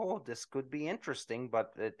 oh, this could be interesting,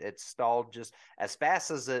 but it stalled just as fast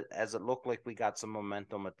as it looked like we got some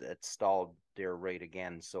momentum. It stalled there right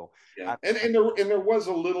again. So, yeah, and there was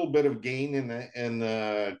a little bit of gain in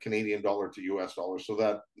the Canadian dollar to US dollar,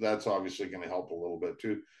 so that's obviously going to help a little bit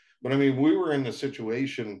too. But I mean, we were in the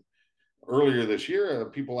situation earlier this year,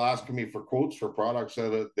 people asking me for quotes for products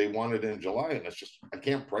that they wanted in July, and it's just I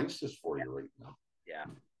can't price this for you right now. yeah,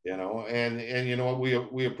 And you know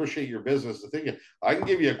what, we appreciate your business to thinking I can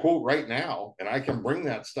give you a quote right now, and I can bring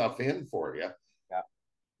that stuff in for you. yeah.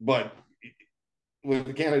 But with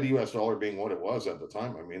the Canada US dollar being what it was at the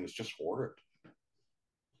time, I mean, it's just horrid.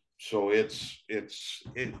 So it's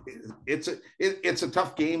a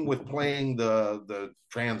tough game with playing the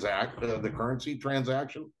currency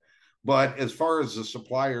transaction. But as far as the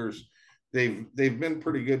suppliers, they've been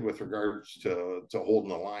pretty good with regards to holding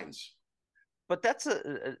the lines. But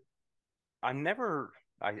I never.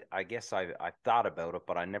 I guess I thought about it,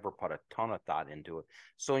 but I never put a ton of thought into it.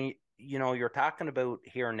 So you're talking about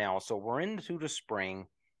here now. So we're into the spring.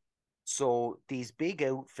 So these big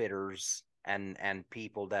outfitters and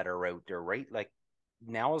people that are out there, right? Like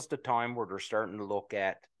now is the time where they're starting to look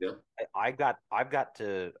at. Yeah. I've got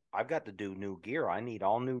to do new gear. I need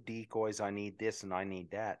all new decoys. I need this and I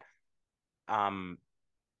need that. Um,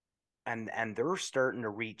 and they're starting to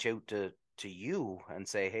reach out to you and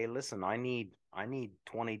say, hey, listen, I need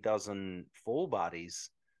 20 dozen full bodies.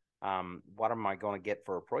 What am I going to get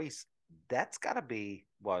for a price? That's got to be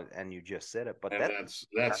well, and you just said it, but And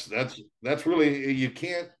that's really, you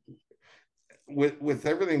can't, with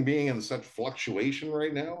everything being in such fluctuation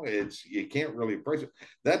right now, you can't really price it.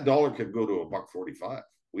 That dollar could go to $1.45.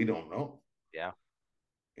 We don't know. yeah.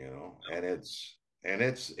 And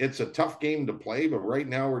it's a tough game to play, but right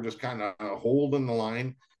now we're just kind of holding the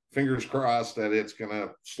line, fingers crossed that it's going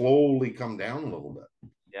to slowly come down a little bit.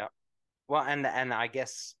 Yeah. Well, and I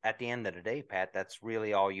guess at the end of the day, Pat, that's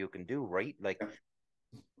really all you can do, right? Like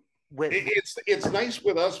with It's nice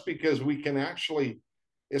with us because we can actually,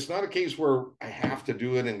 it's not a case where I have to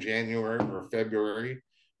do it in January or February.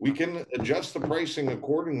 We can adjust the pricing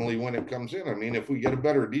accordingly when it comes in. I mean, if we get a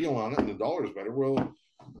better deal on it and the dollar's better, well,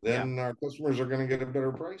 yeah, then our customers are going to get a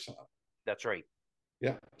better price on it. that's right.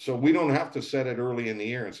 Yeah. So we don't have to set it early in the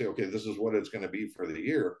year and say, okay, this is what it's going to be for the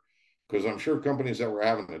year. Because I'm sure companies that were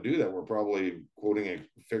having to do that were probably quoting,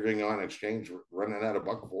 figuring on exchange, running at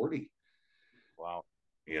 $1.40. Wow.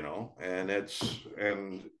 And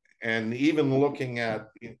and even looking at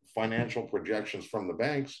financial projections from the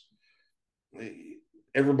banks,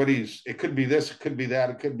 it could be this, it could be that,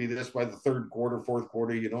 it could be this by the third quarter, fourth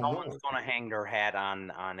quarter. You don't No know. one's going to hang their hat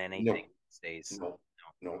on anything No, these days. no,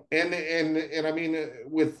 no. And I mean,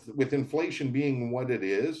 with inflation being what it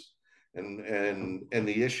is, and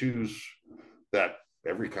the issues that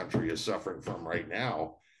every country is suffering from right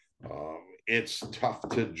now, it's tough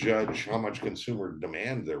to judge how much consumer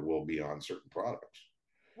demand there will be on certain products.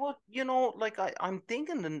 Well, like I'm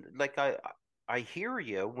thinking, like I hear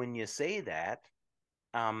you when you say that,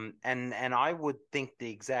 and I would think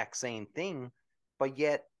the exact same thing, but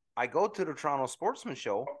yet I go to the Toronto Sportsman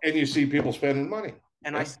Show And you see people spending money.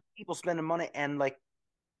 and I Yeah. see people spending money and like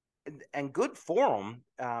and good for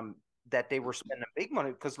them, that they were spending big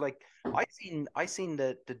money because like I seen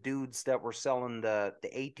the dudes that were selling the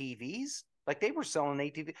ATVs, like they were selling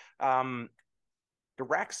ATV, the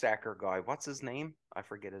rack stacker guy, what's his name? I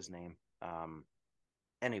forget his name.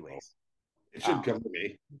 Anyways, It uh, should come to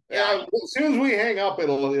me. yeah, I As soon as we hang up,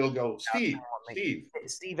 it'll go, Steve, know, Steve.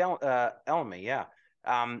 Steve Elmy, yeah.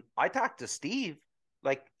 I talked to Steve,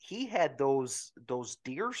 like he had those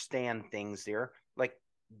deer stand things there, like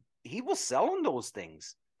he was selling those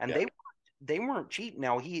things, and Yeah. they weren't cheap.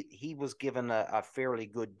 Now he was given a fairly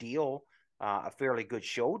good deal, a fairly good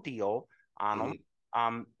show deal on them,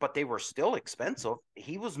 Mhm. but they were still expensive.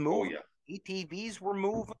 He was Oh moving, yeah. ATVs were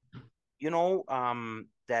moving,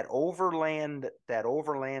 that overland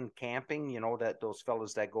camping, that those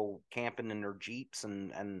fellas that go camping in their Jeeps,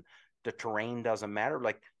 and the terrain doesn't matter.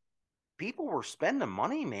 Like people were spending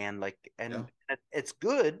money, man. Like, Yeah. and it's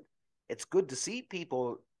good. It's good to see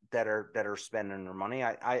people that are spending their money.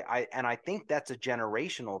 I think that's a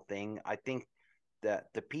generational thing. I think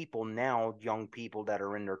that the people now, young people that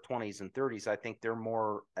are in their 20s and 30s, I think they're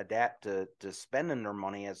more adapt to spending their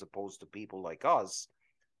money as opposed to people like us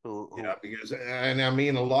who Yeah, because and I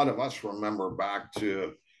mean a lot of us remember back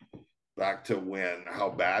to when how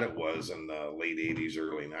bad it was in the late 80s,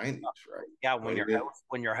 early 90s, right? yeah, When it,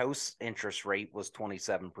 when your house interest rate was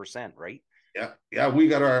 27%, right? yeah, yeah, we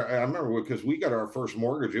got our I remember because we got our first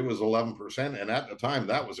mortgage, it was 11%, and at the time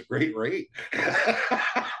that was a great rate.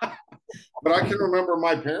 But I can remember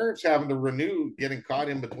my parents having to renew, getting caught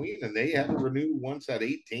in between, and they had to renew once at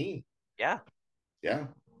 18. Yeah, Yeah,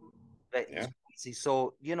 it's yeah, crazy.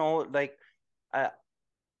 So, like uh,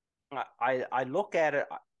 I look at it,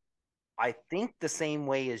 I think the same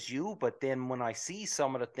way as you, but then when I see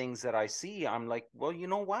some of the things that I see, I'm like, well, you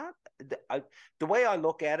know what? The way I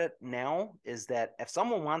look at it now is that if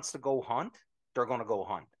someone wants to go hunt, they're going to go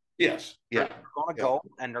hunt. yes, They're yeah, going to yeah, go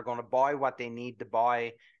and they're going to buy what they need to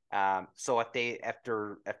buy. So if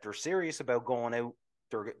they're serious about going out,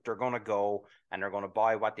 they're going to go and they're going to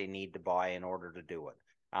buy what they need to buy in order to do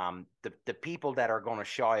it. The people that are going to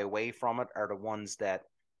shy away from it are the ones that,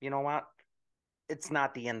 you know what, it's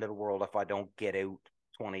not the end of the world if I don't get out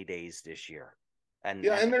 20 days this year. yeah. And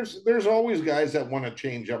And there's always guys that want to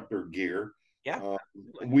change up their gear. yeah, Uh,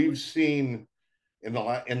 absolutely. we've seen in the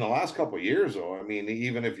last couple of years, though. I mean,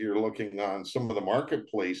 even if you're looking on some of the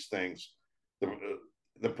marketplace things, the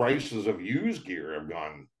the prices of used gear have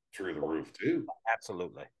gone through the roof too.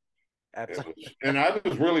 Absolutely. Absolutely. And I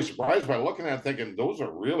was really surprised by looking at it, thinking those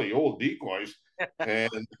are really old decoys,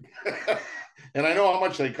 and and I know how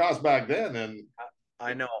much they cost back then. And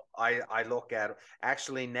I know. I look at it.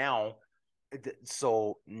 Actually now,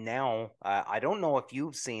 so now I don't know if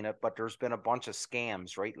you've seen it, but there's been a bunch of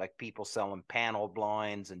scams, right? Like people selling panel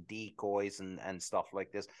blinds and decoys and stuff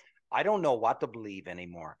like this. I don't know what to believe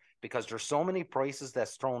anymore because there's so many prices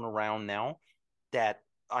that's thrown around now that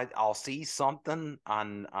I'll see something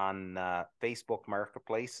on Facebook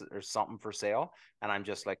Marketplace or something for sale, and I'm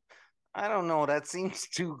just like, I don't know. That seems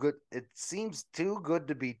too good. It seems too good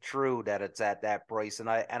to be true that it's at that price, and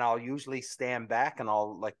I'll usually stand back and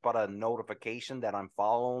I'll like put a notification that I'm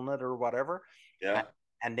following it or whatever, yeah, and,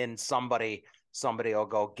 and then somebody will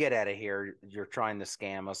go, get out of here. You're trying to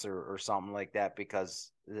scam us or something like that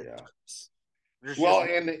because yeah. there's just Well,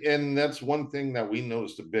 and that's one thing that we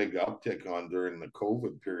noticed a big uptick on during the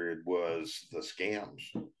COVID period was the scams.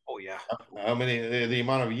 oh yeah. How many the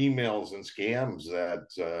amount of emails and scams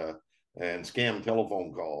that and scam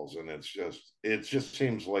telephone calls, and it just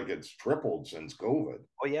seems like it's tripled since COVID.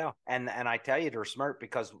 Oh yeah, and I tell you they're smart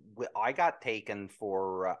because I got taken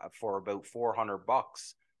for about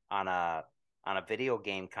 $400 on a video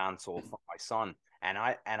game console for my son, and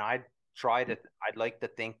I I'd like to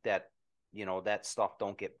think that, that stuff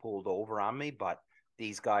don't get pulled over on me, but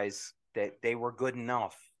these guys, they were good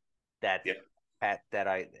enough that Yeah.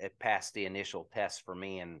 it passed the initial test for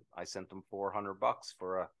me, and I sent them $400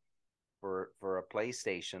 for a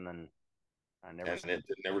PlayStation, and I And it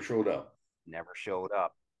never showed up. never showed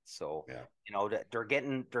up. So, Yeah. they're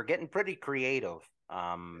getting pretty creative.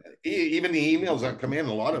 Even the emails that come in,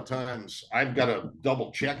 a lot of times I've got to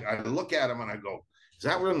double check. I look at them and I go, is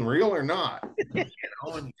that one real or not? And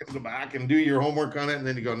you can go back and do your homework on it. And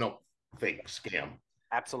then you go, no, fake scam.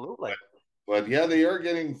 Absolutely. But yeah, they are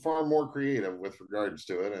getting far more creative with regards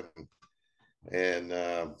to it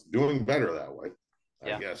and doing better that way,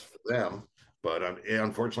 I guess, for them. But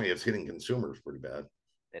unfortunately, it's hitting consumers pretty bad.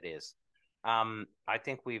 It is. I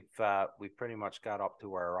think we've pretty much got up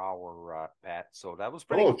to our hour, Pat. So that was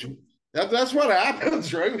pretty. Oh, that's what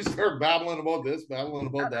happens, right? We start babbling about this, babbling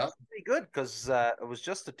about that. Pretty good, because it was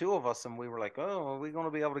just the two of us, and we were like, "Oh, are we going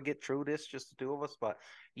to be able to get through this, just the two of us?" But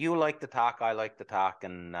you like to talk, I like to talk,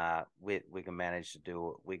 and we can manage to do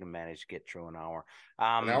it. We can manage to get through an hour.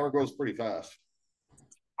 An hour goes pretty fast.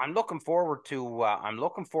 I'm looking forward to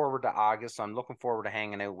August. I'm looking forward to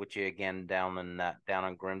hanging out with you again down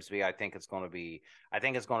in Grimsby. I think it's going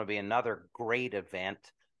to be another great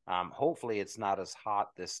event. Hopefully it's not as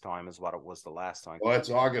hot this time as what it was the last time. Well, it's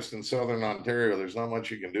August in Southern Ontario. There's not much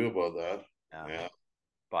you can do about that. Yeah.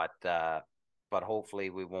 But hopefully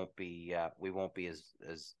we won't be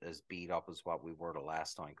as beat up as what we were the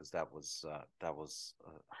last time, because that was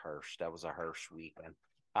harsh. That was a harsh weekend.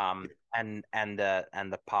 And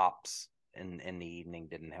the pops in the evening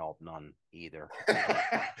didn't help none either.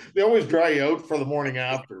 They always dry you out for the morning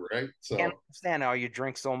after, right? So I can't understand how you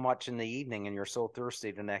drink so much in the evening and you're so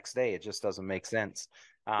thirsty the next day. It just doesn't make sense.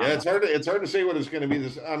 Yeah, it's hard to say what it's going to be.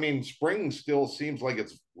 I mean, spring still seems like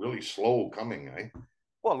it's really slow coming, eh?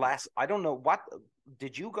 Well, I don't know, what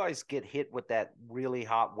did you guys get hit with, that really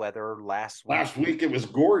hot weather last week? Last week it was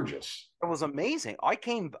gorgeous. It was amazing. I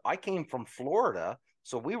came from Florida.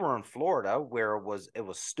 So we were in Florida, where it was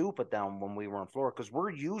stupid down when we were in Florida, because we're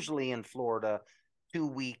usually in Florida 2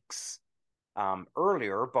 weeks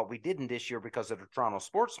earlier, but we didn't this year because of the Toronto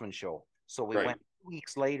Sportsman Show. So we went 2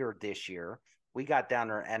 weeks later this year. We got down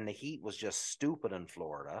there, and the heat was just stupid in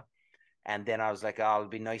Florida. And then I was like, oh, it'd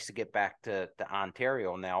be nice to get back to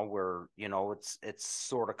Ontario now, where it's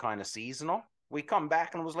sort of kind of seasonal. We come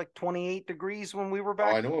back and it was like 28 degrees when we were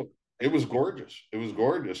back. Oh, I know. It was gorgeous. It was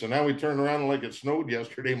gorgeous. And now we turn around like it snowed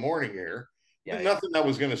yesterday morning here. Yeah, nothing that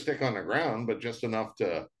was going to stick on the ground, but just enough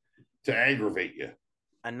to aggravate you.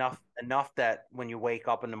 Enough that when you wake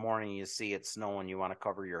up in the morning, you see it snowing, you want to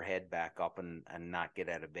cover your head back up and not get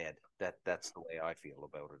out of bed. That's the way I feel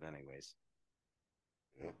about it anyways.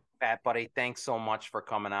 Yeah. Pat, buddy, thanks so much for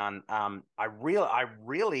coming on. I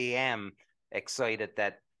really am excited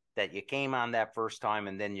that you came on that first time,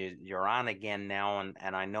 and then you're on again now,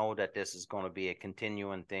 and I know that this is going to be a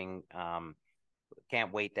continuing thing.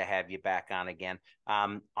 Can't wait to have you back on again.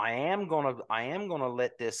 I am gonna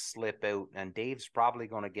let this slip out, and Dave's probably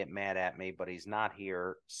gonna get mad at me, but he's not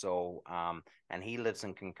here. So and he lives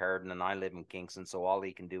in Kincardine and I live in Kingston, so all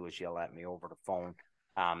he can do is yell at me over the phone.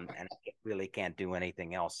 And I really can't do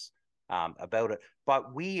anything else about it.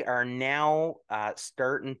 But we are now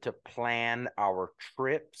starting to plan our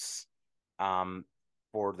trips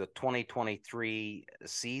for the 2023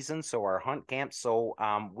 season, so our hunt camp. So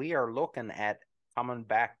we are looking at coming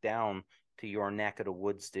back down to your neck of the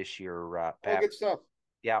woods this year, Pat. Oh, good stuff.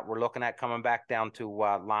 Yeah, we're looking at coming back down to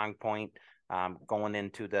Long Point, going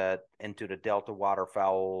into the Delta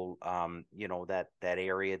Waterfowl, that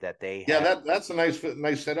area that they have. Yeah, that's a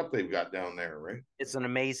nice setup they've got down there, right? It's an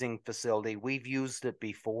amazing facility. We've used it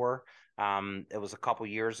before. It was a couple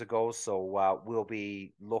years ago, so we'll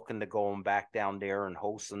be looking to going back down there and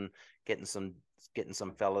hosting, getting some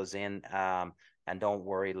fellas in. And don't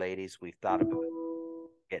worry, ladies, we've thought about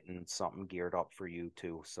getting something geared up for you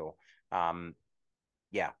too. So,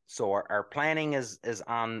 yeah. So our planning is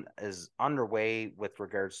underway with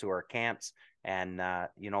regards to our camps, and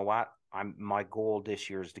you know what? My goal this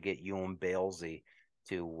year is to get you and Balesy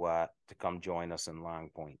to come join us in Long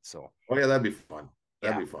Point. So, oh yeah, that'd be fun.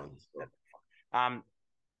 That'd be fun. So.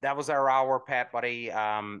 That was our hour, Pat, buddy.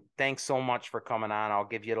 Thanks so much for coming on. I'll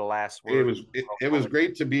give you the last word. It was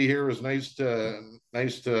great to be here. It was nice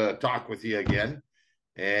to talk with you again,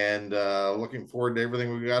 and looking forward to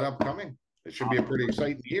everything we got upcoming. It should be a pretty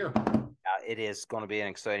exciting year. It is going to be an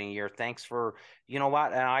exciting year. Thanks for, you know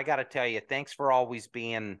what, and I got to tell you, thanks for always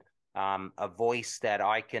being a voice that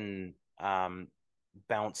I can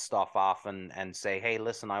bounce stuff off and say, hey,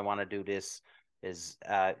 listen, I want to do this. is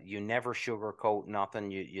you never sugarcoat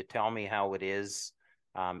nothing. You tell me how it is.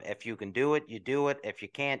 If you can do it, you do it. If you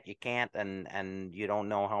can't, you can't. And you don't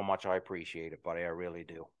know how much I appreciate it, buddy. I really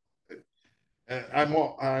do.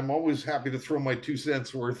 I'm always happy to throw my 2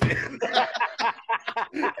 cents worth in.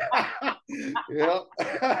 Yeah.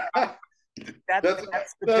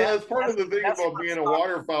 That's part of the thing about being a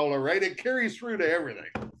waterfowler, right? It carries through to everything.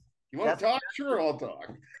 You want to talk? Sure, I'll talk.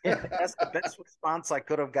 That's the best response I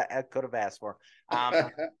could have asked for.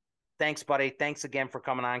 Thanks, buddy. Thanks again for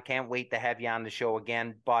coming on. Can't wait to have you on the show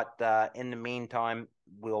again. But in the meantime,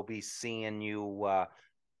 we'll be seeing you.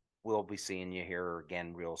 We'll be seeing you here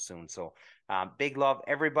again real soon. So, big love,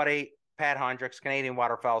 everybody. Pat Hendricks, Canadian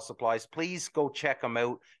Waterfowl Supplies. Please go check them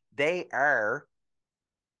out. They are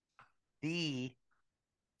the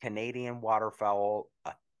Canadian Waterfowl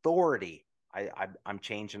Authority. I'm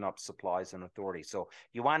changing up supplies and authority. So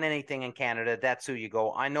you want anything in Canada, that's who you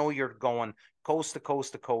go. I know you're going coast to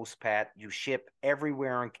coast to coast, Pat. You ship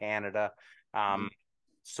everywhere in Canada.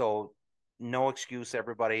 So no excuse,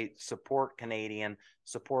 everybody. Support Canadian,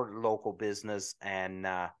 support local business, and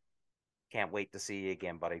can't wait to see you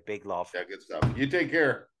again, buddy. Big love. Yeah, good stuff. You take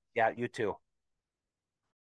care. Yeah, you too.